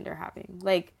conversation they're having.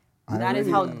 Like, that is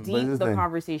how deep the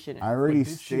conversation is. I already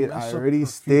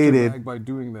stated by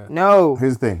doing that. No.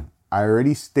 Here's the thing. I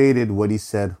already stated what he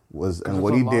said was, and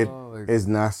what he did is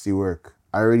nasty work.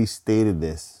 I already stated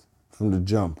this from the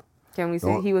jump. Can we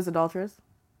say he was adulterous?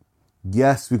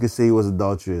 Yes, we could say he was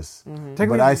adulterous. Mm-hmm.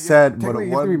 But I said, but you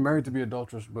have to be married to be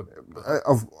adulterous. But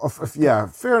yeah,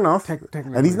 fair enough.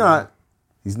 And he's not.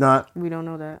 He's not. We don't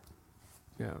know that.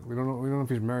 Yeah, we don't know. We don't know if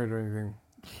he's married or anything.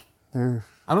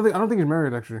 I don't think he's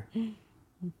married actually.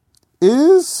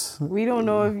 We don't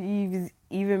know if he's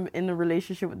even in a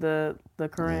relationship with the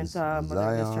current mother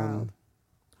of his child.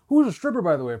 Who's a stripper,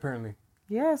 by the way? Apparently.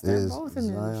 Yes, they're both in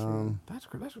the industry.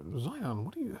 That's Zion.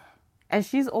 What are you? And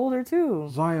she's older too.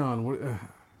 Zion. What,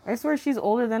 I swear she's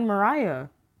older than Mariah.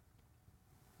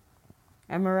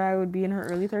 And Mariah would be in her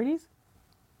early 30s?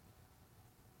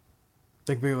 I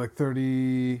think they're like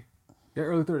 30. Yeah,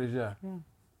 early 30s, yeah.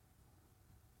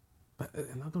 But,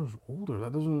 and that was older.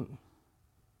 That doesn't...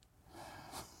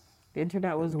 The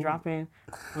internet was dropping.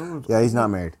 Yeah, he's not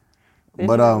married. The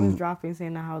internet was dropping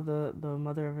saying how the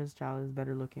mother of his child is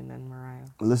better looking than Mariah.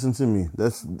 Listen to me.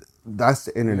 That's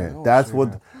the internet. Yeah, that's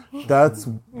what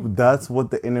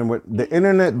the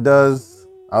internet does.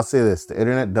 I'll say this. The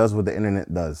internet does what the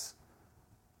internet does.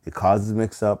 It causes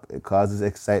mix up, it causes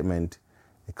excitement,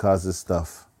 it causes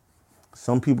stuff.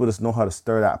 Some people just know how to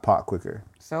stir that pot quicker.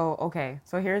 So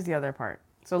here's the other part.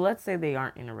 So let's say they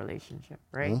aren't in a relationship,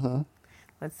 right? Mm-hmm.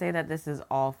 Let's say that this is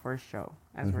all for show,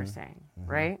 as we're saying,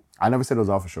 right? I never said it was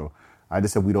all for show. I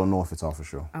just said we don't know if it's all for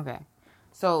show. Okay.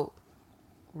 So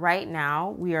right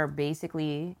now, we are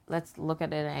basically, let's look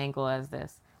at it at an angle as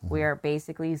this. Mm-hmm. We are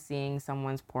basically seeing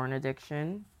someone's porn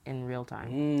addiction in real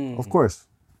time. Of course.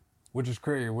 Which is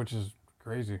crazy.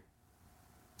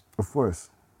 Of course.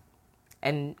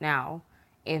 And now,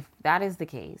 if that is the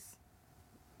case,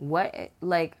 do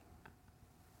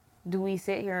we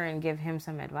sit here and give him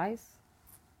some advice?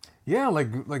 Yeah, like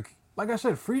I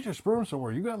said, free your sperm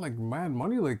somewhere. You got like mad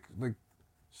money, like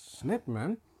snip,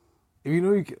 man. If you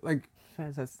know you can, like.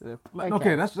 That's a snip.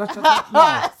 Okay, that's no,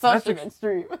 such an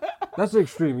extreme. That's the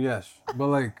extreme, yes. But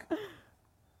like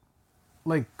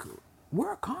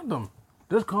wear a condom.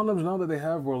 There's condoms now that they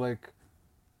have where like,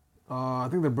 I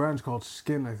think the brand's called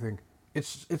Skin. I think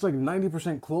it's like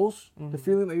 90% close. The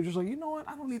feeling that you're just like, you know what?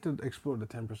 I don't need to explore the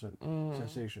 10%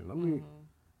 sensation.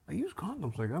 I use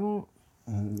condoms. Like I don't.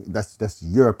 That's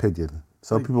your opinion.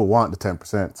 Some people want the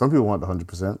 10%. Some people want the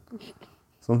 100%.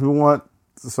 Some people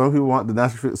want the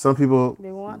natural. Some people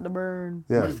they want the burn.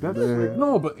 Yeah.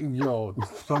 No, but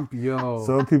some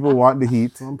people want the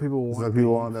heat. Some people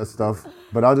want that stuff.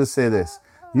 But I'll just say this: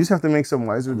 you just have to make some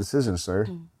wiser decisions, sir.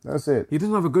 That's it. He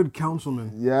doesn't have a good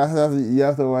councilman. Yeah,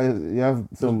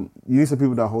 you need some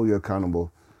people that hold you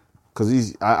accountable.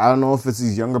 Because I don't know if it's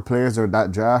these younger players or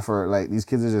that draft or like these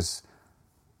kids are just.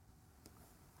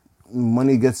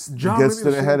 Money gets to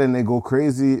their head and they go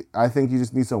crazy. I think you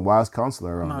just need some wise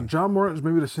counselor around you. John Morant is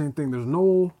maybe the same thing. There's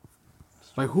no,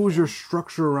 like, who's your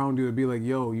structure around you to be like,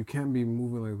 yo, you can't be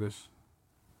moving like this.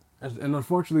 And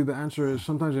unfortunately, the answer is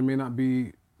sometimes it may not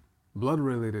be blood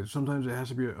related. Sometimes it has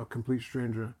to be a complete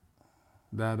stranger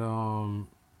that can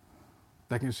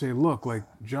say, look, like,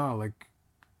 Ja, like,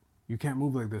 you can't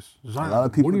move like this. Zion, a lot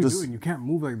of people what are you doing? You can't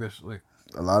move like this. Like,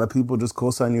 a lot of people just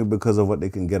co-sign you because of what they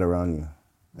can get around you.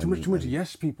 Too much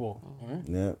yes people.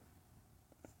 Mm-hmm. Yeah.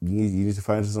 You need to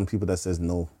find some people that says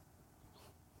no.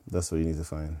 That's what you need to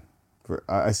find.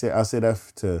 I'll say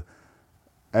that to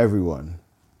everyone.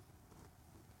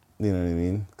 You know what I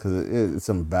mean? Because it's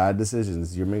some bad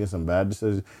decisions. You're making some bad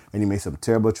decisions and you make some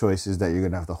terrible choices that you're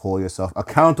going to have to hold yourself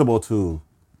accountable to.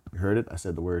 You heard it? I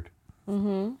said the word.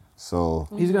 Mm-hmm. So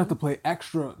he's going to have to play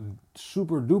extra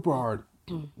super duper hard.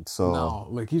 So now,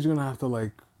 like he's going to have to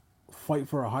like fight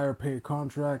for a higher paid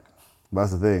contract.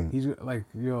 That's the thing. He's like,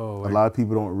 a lot of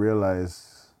people don't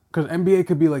realize. Because NBA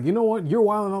could be like, you know what? You're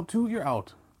wilding out too. You're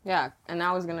out. Yeah, and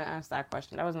I was gonna ask that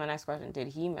question. That was my next question. Did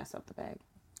he mess up the bag?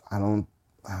 I don't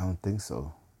think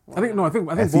so. I think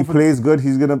if he plays good,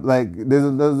 he's gonna like. There's a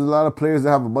lot of players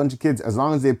that have a bunch of kids. As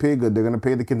long as they pay good, they're gonna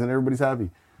pay the kids, and everybody's happy.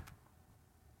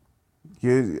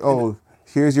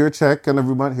 Here's your check and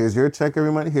every month. Here's your check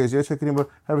every month. Here's your check every month.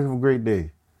 Have a great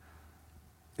day.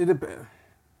 It depends.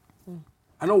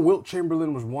 I know Wilt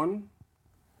Chamberlain was one,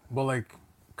 but like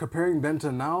comparing then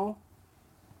to now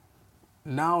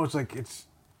it's like it's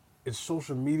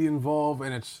social media involved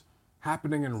and it's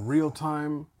happening in real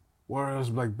time. Whereas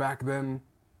like back then,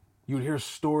 you'd hear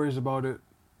stories about it,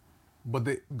 but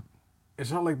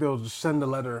it's not like they'll just send a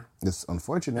letter. It's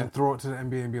unfortunate. And throw it to the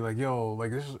NBA and be like, yo, like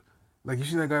this is, like you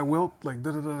see that guy Wilt, like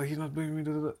da da da, he's not doing me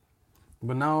da da da.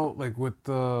 But now, like with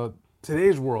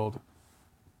today's world,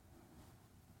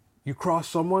 you cross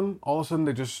someone, all of a sudden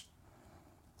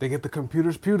they get the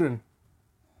computers pewting.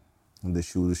 And the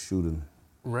shooter's shooting.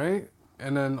 Right?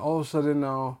 And then all of a sudden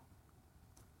now,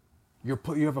 you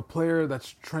have a player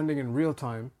that's trending in real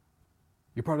time.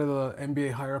 You're part of the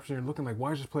NBA higher ups, and you're looking like,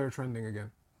 why is this player trending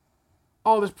again?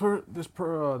 Oh, this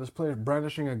player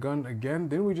brandishing a gun again.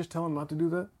 Didn't we just tell him not to do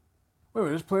that? Wait,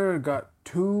 this player got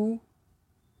 2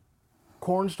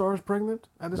 corn stars pregnant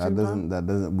at the same time. That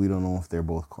doesn't. We don't know if they're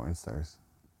both corn stars.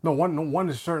 No,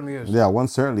 one certainly is. Yeah, one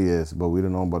certainly is, but we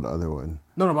don't know about the other one.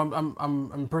 No,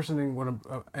 I'm impersonating what an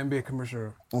NBA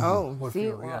commissioner. Oh, see,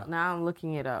 well, now I'm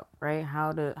looking it up. Right?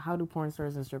 How do porn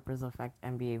stars and strippers affect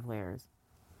NBA players?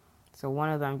 So one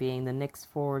of them being the Knicks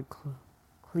forward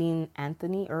Clean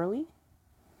Anthony Early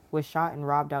was shot and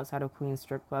robbed outside of Queen's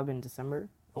strip club in December.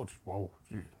 Oh, whoa,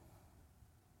 geez.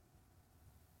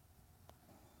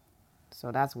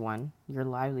 So that's one. Your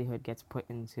livelihood gets put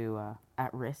into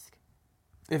at risk.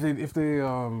 If they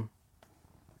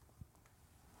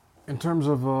in terms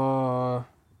of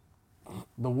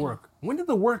the work, when did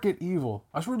the work get evil?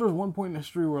 I swear there was one point in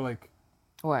history where like,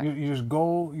 what? You just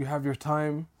go, you have your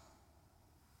time,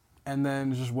 and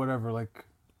then just whatever, like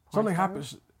something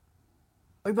happens.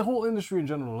 Like the whole industry in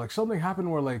general, like something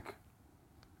happened where like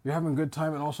you're having a good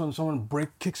time and all of a sudden someone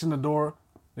kicks in the door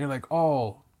and you're like,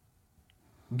 oh,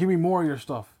 give me more of your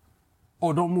stuff.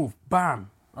 Oh, don't move. Bam.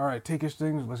 All right, take his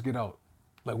things. Let's get out.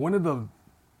 Like when did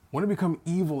it become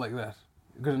evil like that?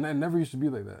 Because it never used to be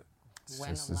like that.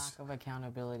 When a lack of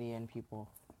accountability in people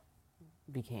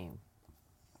became.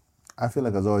 I feel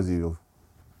like it's always evil.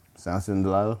 Samson and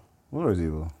Delilah, always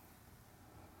evil.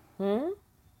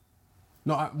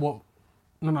 No,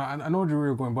 I know where you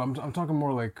were going, but I'm talking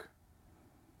more like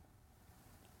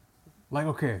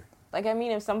okay. Like, I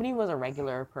mean, if somebody was a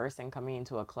regular person coming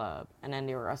into a club and then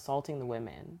they were assaulting the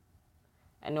women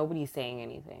and nobody's saying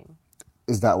anything.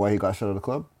 Is that why he got shot at the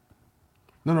club?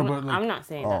 No, but I'm not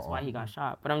saying that's why he got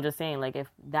shot, but I'm just saying, like, if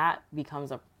that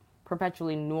becomes a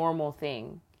perpetually normal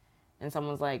thing and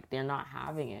someone's like, they're not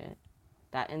having it,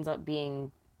 that ends up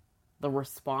being the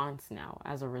response now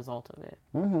as a result of it.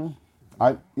 Mm-hmm.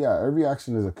 Every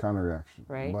action is a counter reaction.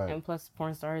 Right? But and plus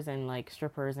porn stars and like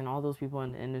strippers and all those people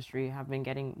in the industry have been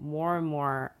getting more and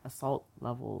more assault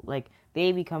level. Like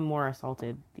they become more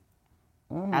assaulted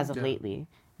as of lately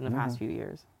in the past few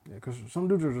years. Yeah, because some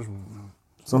dudes are just...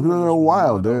 Some people are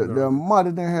wild. They're mud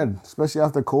in their head, especially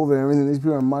after COVID and everything. These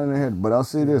people are mud in their head. But I'll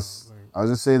say this. I'll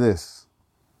just say this.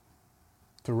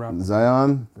 To wrap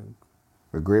Zion,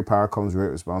 with great power comes great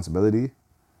responsibility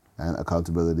and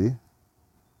accountability.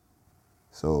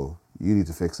 So you need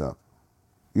to fix up.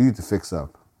 You need to fix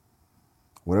up.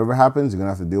 Whatever happens, you're going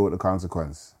to have to deal with the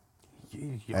consequence.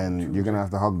 And you're going to have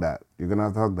to hug that. You're going to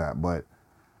have to hug that. But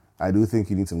I do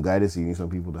think you need some guidance. You need some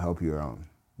people to help you around.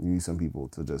 You need some people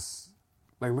to just...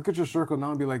 Like, look at your circle now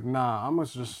and be like, nah, I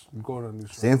must just go to a new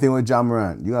circle. Same thing with John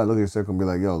Morant. You got to look at your circle and be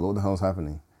like, yo, what the hell is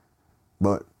happening?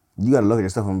 But you got to look at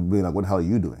yourself and be like, what the hell are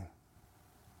you doing?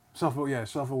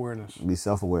 Self-awareness. Be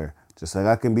self-aware. Just like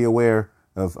I can be aware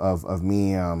of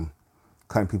me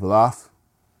cutting people off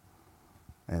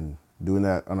and doing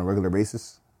that on a regular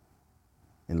basis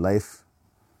in life,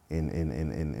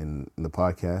 in the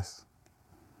podcast,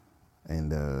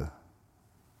 and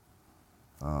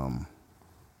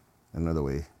another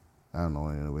way. I don't know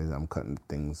any other ways I'm cutting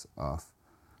things off.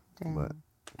 Damn. But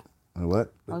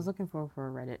what? I was looking for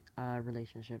Reddit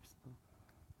relationships.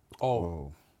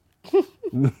 Oh.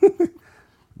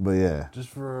 But yeah. Just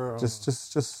for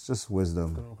just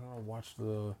wisdom. Gonna kind of watch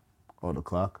the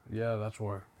clock? Yeah, that's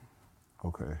why.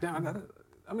 Okay. Yeah,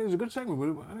 I mean it's a good segment,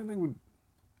 but I didn't think we'd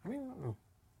I don't know.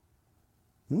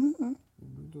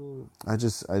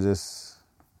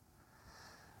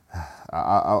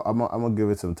 I'm gonna give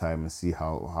it some time and see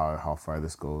how far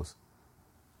this goes.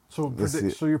 So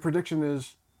your prediction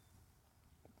is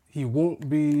he won't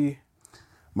be.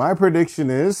 My prediction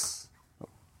is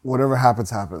whatever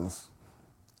happens.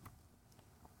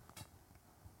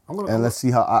 And let's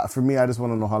see how. For me, I just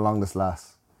want to know how long this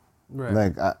lasts. Right.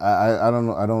 Like I don't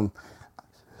know. I don't.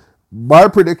 My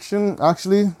prediction,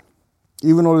 actually,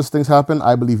 even though these things happen,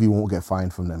 I believe he won't get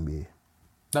fined from the NBA.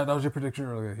 That was your prediction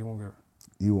earlier. He won't get.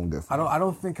 You won't get fined. I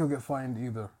don't think he'll get fined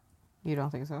either. You don't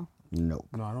think so? Nope.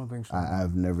 No, I don't think so.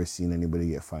 I've never seen anybody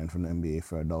get fined from the NBA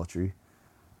for adultery.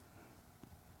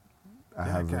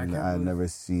 I've never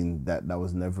seen that. That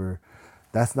was never.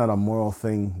 That's not a moral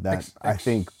thing. I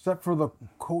think. Except for the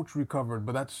coach recovered,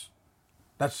 but that's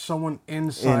That's someone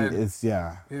inside. As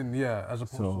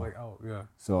opposed to like out. Yeah.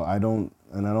 So I don't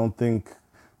think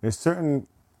there's certain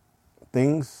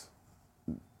things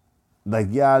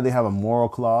like they have a moral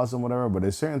clause and whatever, but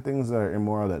there's certain things that are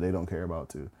immoral that they don't care about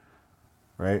too,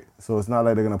 right? So it's not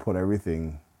like they're gonna put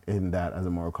everything in that as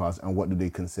a moral clause. And what do they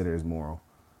consider as moral?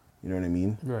 You know what I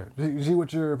mean? Right. Z,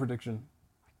 what's your prediction?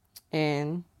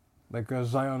 In like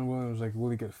Zion Williams, like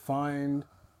will he get fined?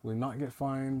 Will he not get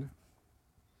fined?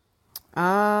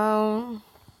 Will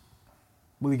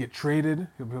he get traded?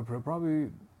 He'll probably.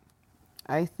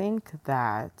 I think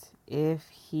that if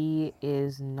he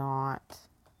is not,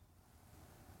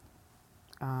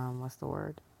 what's the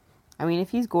word? I mean, if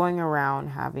he's going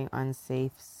around having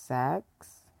unsafe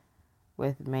sex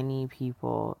with many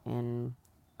people in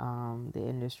the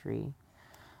industry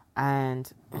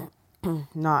and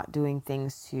not doing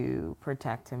things to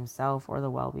protect himself or the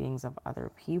well-beings of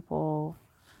other people,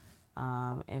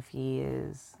 if he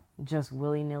is just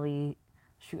willy-nilly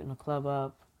shooting a club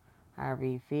up however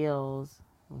he feels,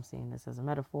 I'm saying this as a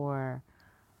metaphor,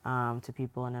 to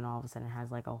people, and then all of a sudden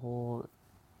has like a whole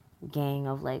gang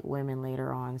of like women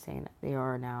later on saying that they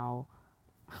are now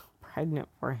pregnant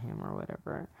for him or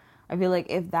whatever. I feel like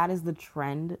if that is the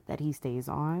trend that he stays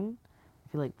on,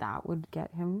 I feel like that would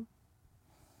get him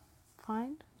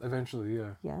fined. Eventually,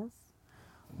 yeah. Yes.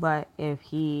 But if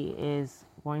he is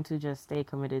going to just stay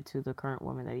committed to the current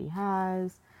woman that he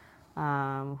has,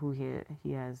 who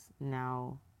he has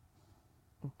now,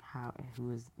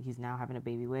 he's now having a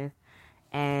baby with,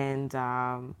 and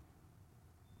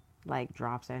like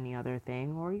drops any other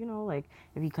thing, or like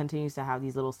if he continues to have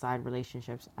these little side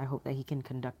relationships, I hope that he can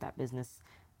conduct that business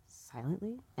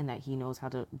silently and that he knows how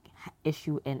to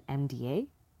issue an MDA.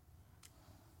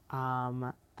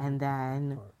 And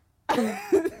then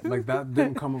like that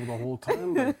didn't come up the whole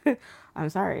time. Like. I'm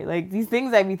sorry, like these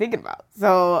things I be thinking about.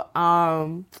 So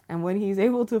and when he's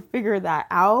able to figure that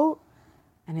out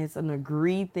and it's an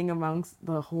agreed thing amongst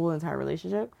the whole entire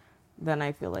relationship, then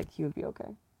I feel like he would be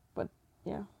okay. But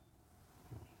yeah,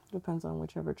 depends on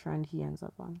whichever trend he ends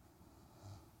up on.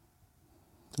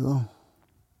 Oh.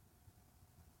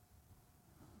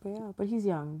 But yeah, but he's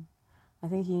young. I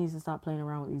think he needs to stop playing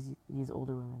around with these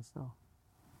older women still.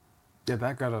 Yeah,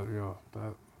 that gotta,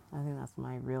 that. I think that's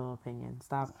my real opinion.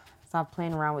 Stop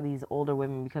playing around with these older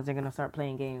women because they're gonna start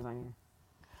playing games on you.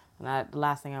 And the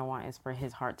last thing I want is for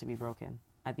his heart to be broken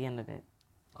at the end of it.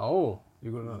 Oh,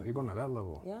 you're going to that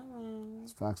level. Yeah, man.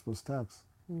 It's facts plus tax.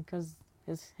 Because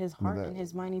his heart and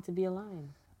his mind need to be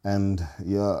aligned. And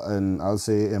and I would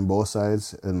say in both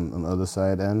sides, and on the other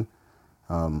side end,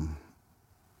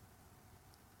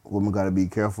 women got to be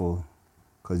careful,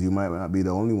 because you might not be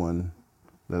the only one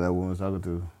that woman's talking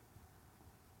to.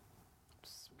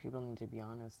 Just people need to be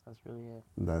honest. That's really it.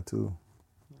 That too.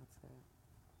 That's it.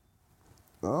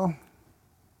 Well,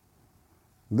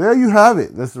 there you have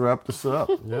it. Let's wrap this up.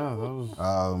 Yeah, that was.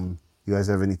 You guys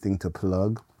have anything to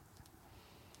plug?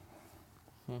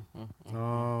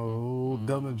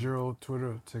 Del Nigiro,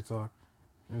 Twitter, TikTok,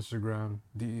 Instagram,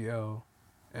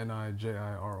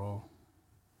 DELNIJIRO.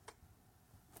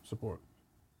 Support.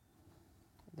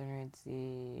 Then it's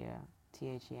the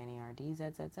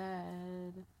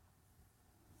THENERDZZZ.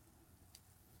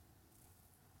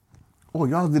 Oh,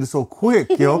 y'all did it so quick,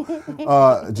 yo.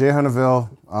 Jay Hunneville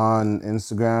on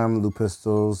Instagram, Lou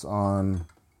Pistols on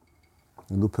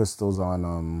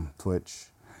Twitch.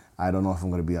 I don't know if I'm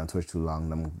gonna be on Twitch too long.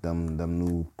 Them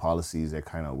new policies are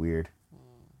kind of weird.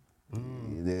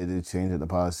 They changed the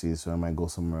policies, so I might go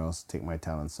somewhere else, take my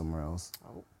talent somewhere else.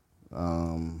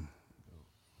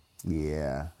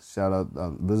 Yeah. Shout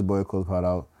out this boy Cold Pot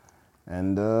out.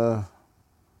 And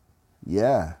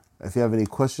yeah. If you have any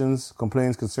questions,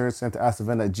 complaints, concerns, send to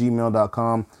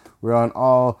askthevent@gmail.com. We're on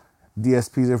all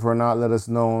DSPs. If we're not, let us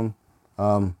know.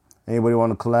 Anybody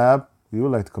want to collab? We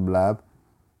would like to collab.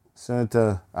 Send it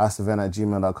to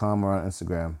askthevent@gmail.com or on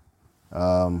Instagram.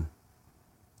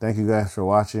 Thank you guys for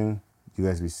watching. You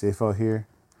guys be safe out here.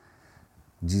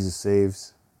 Jesus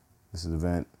saves. This is the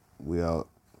Vent. We out.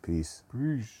 Peace.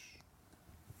 Peace.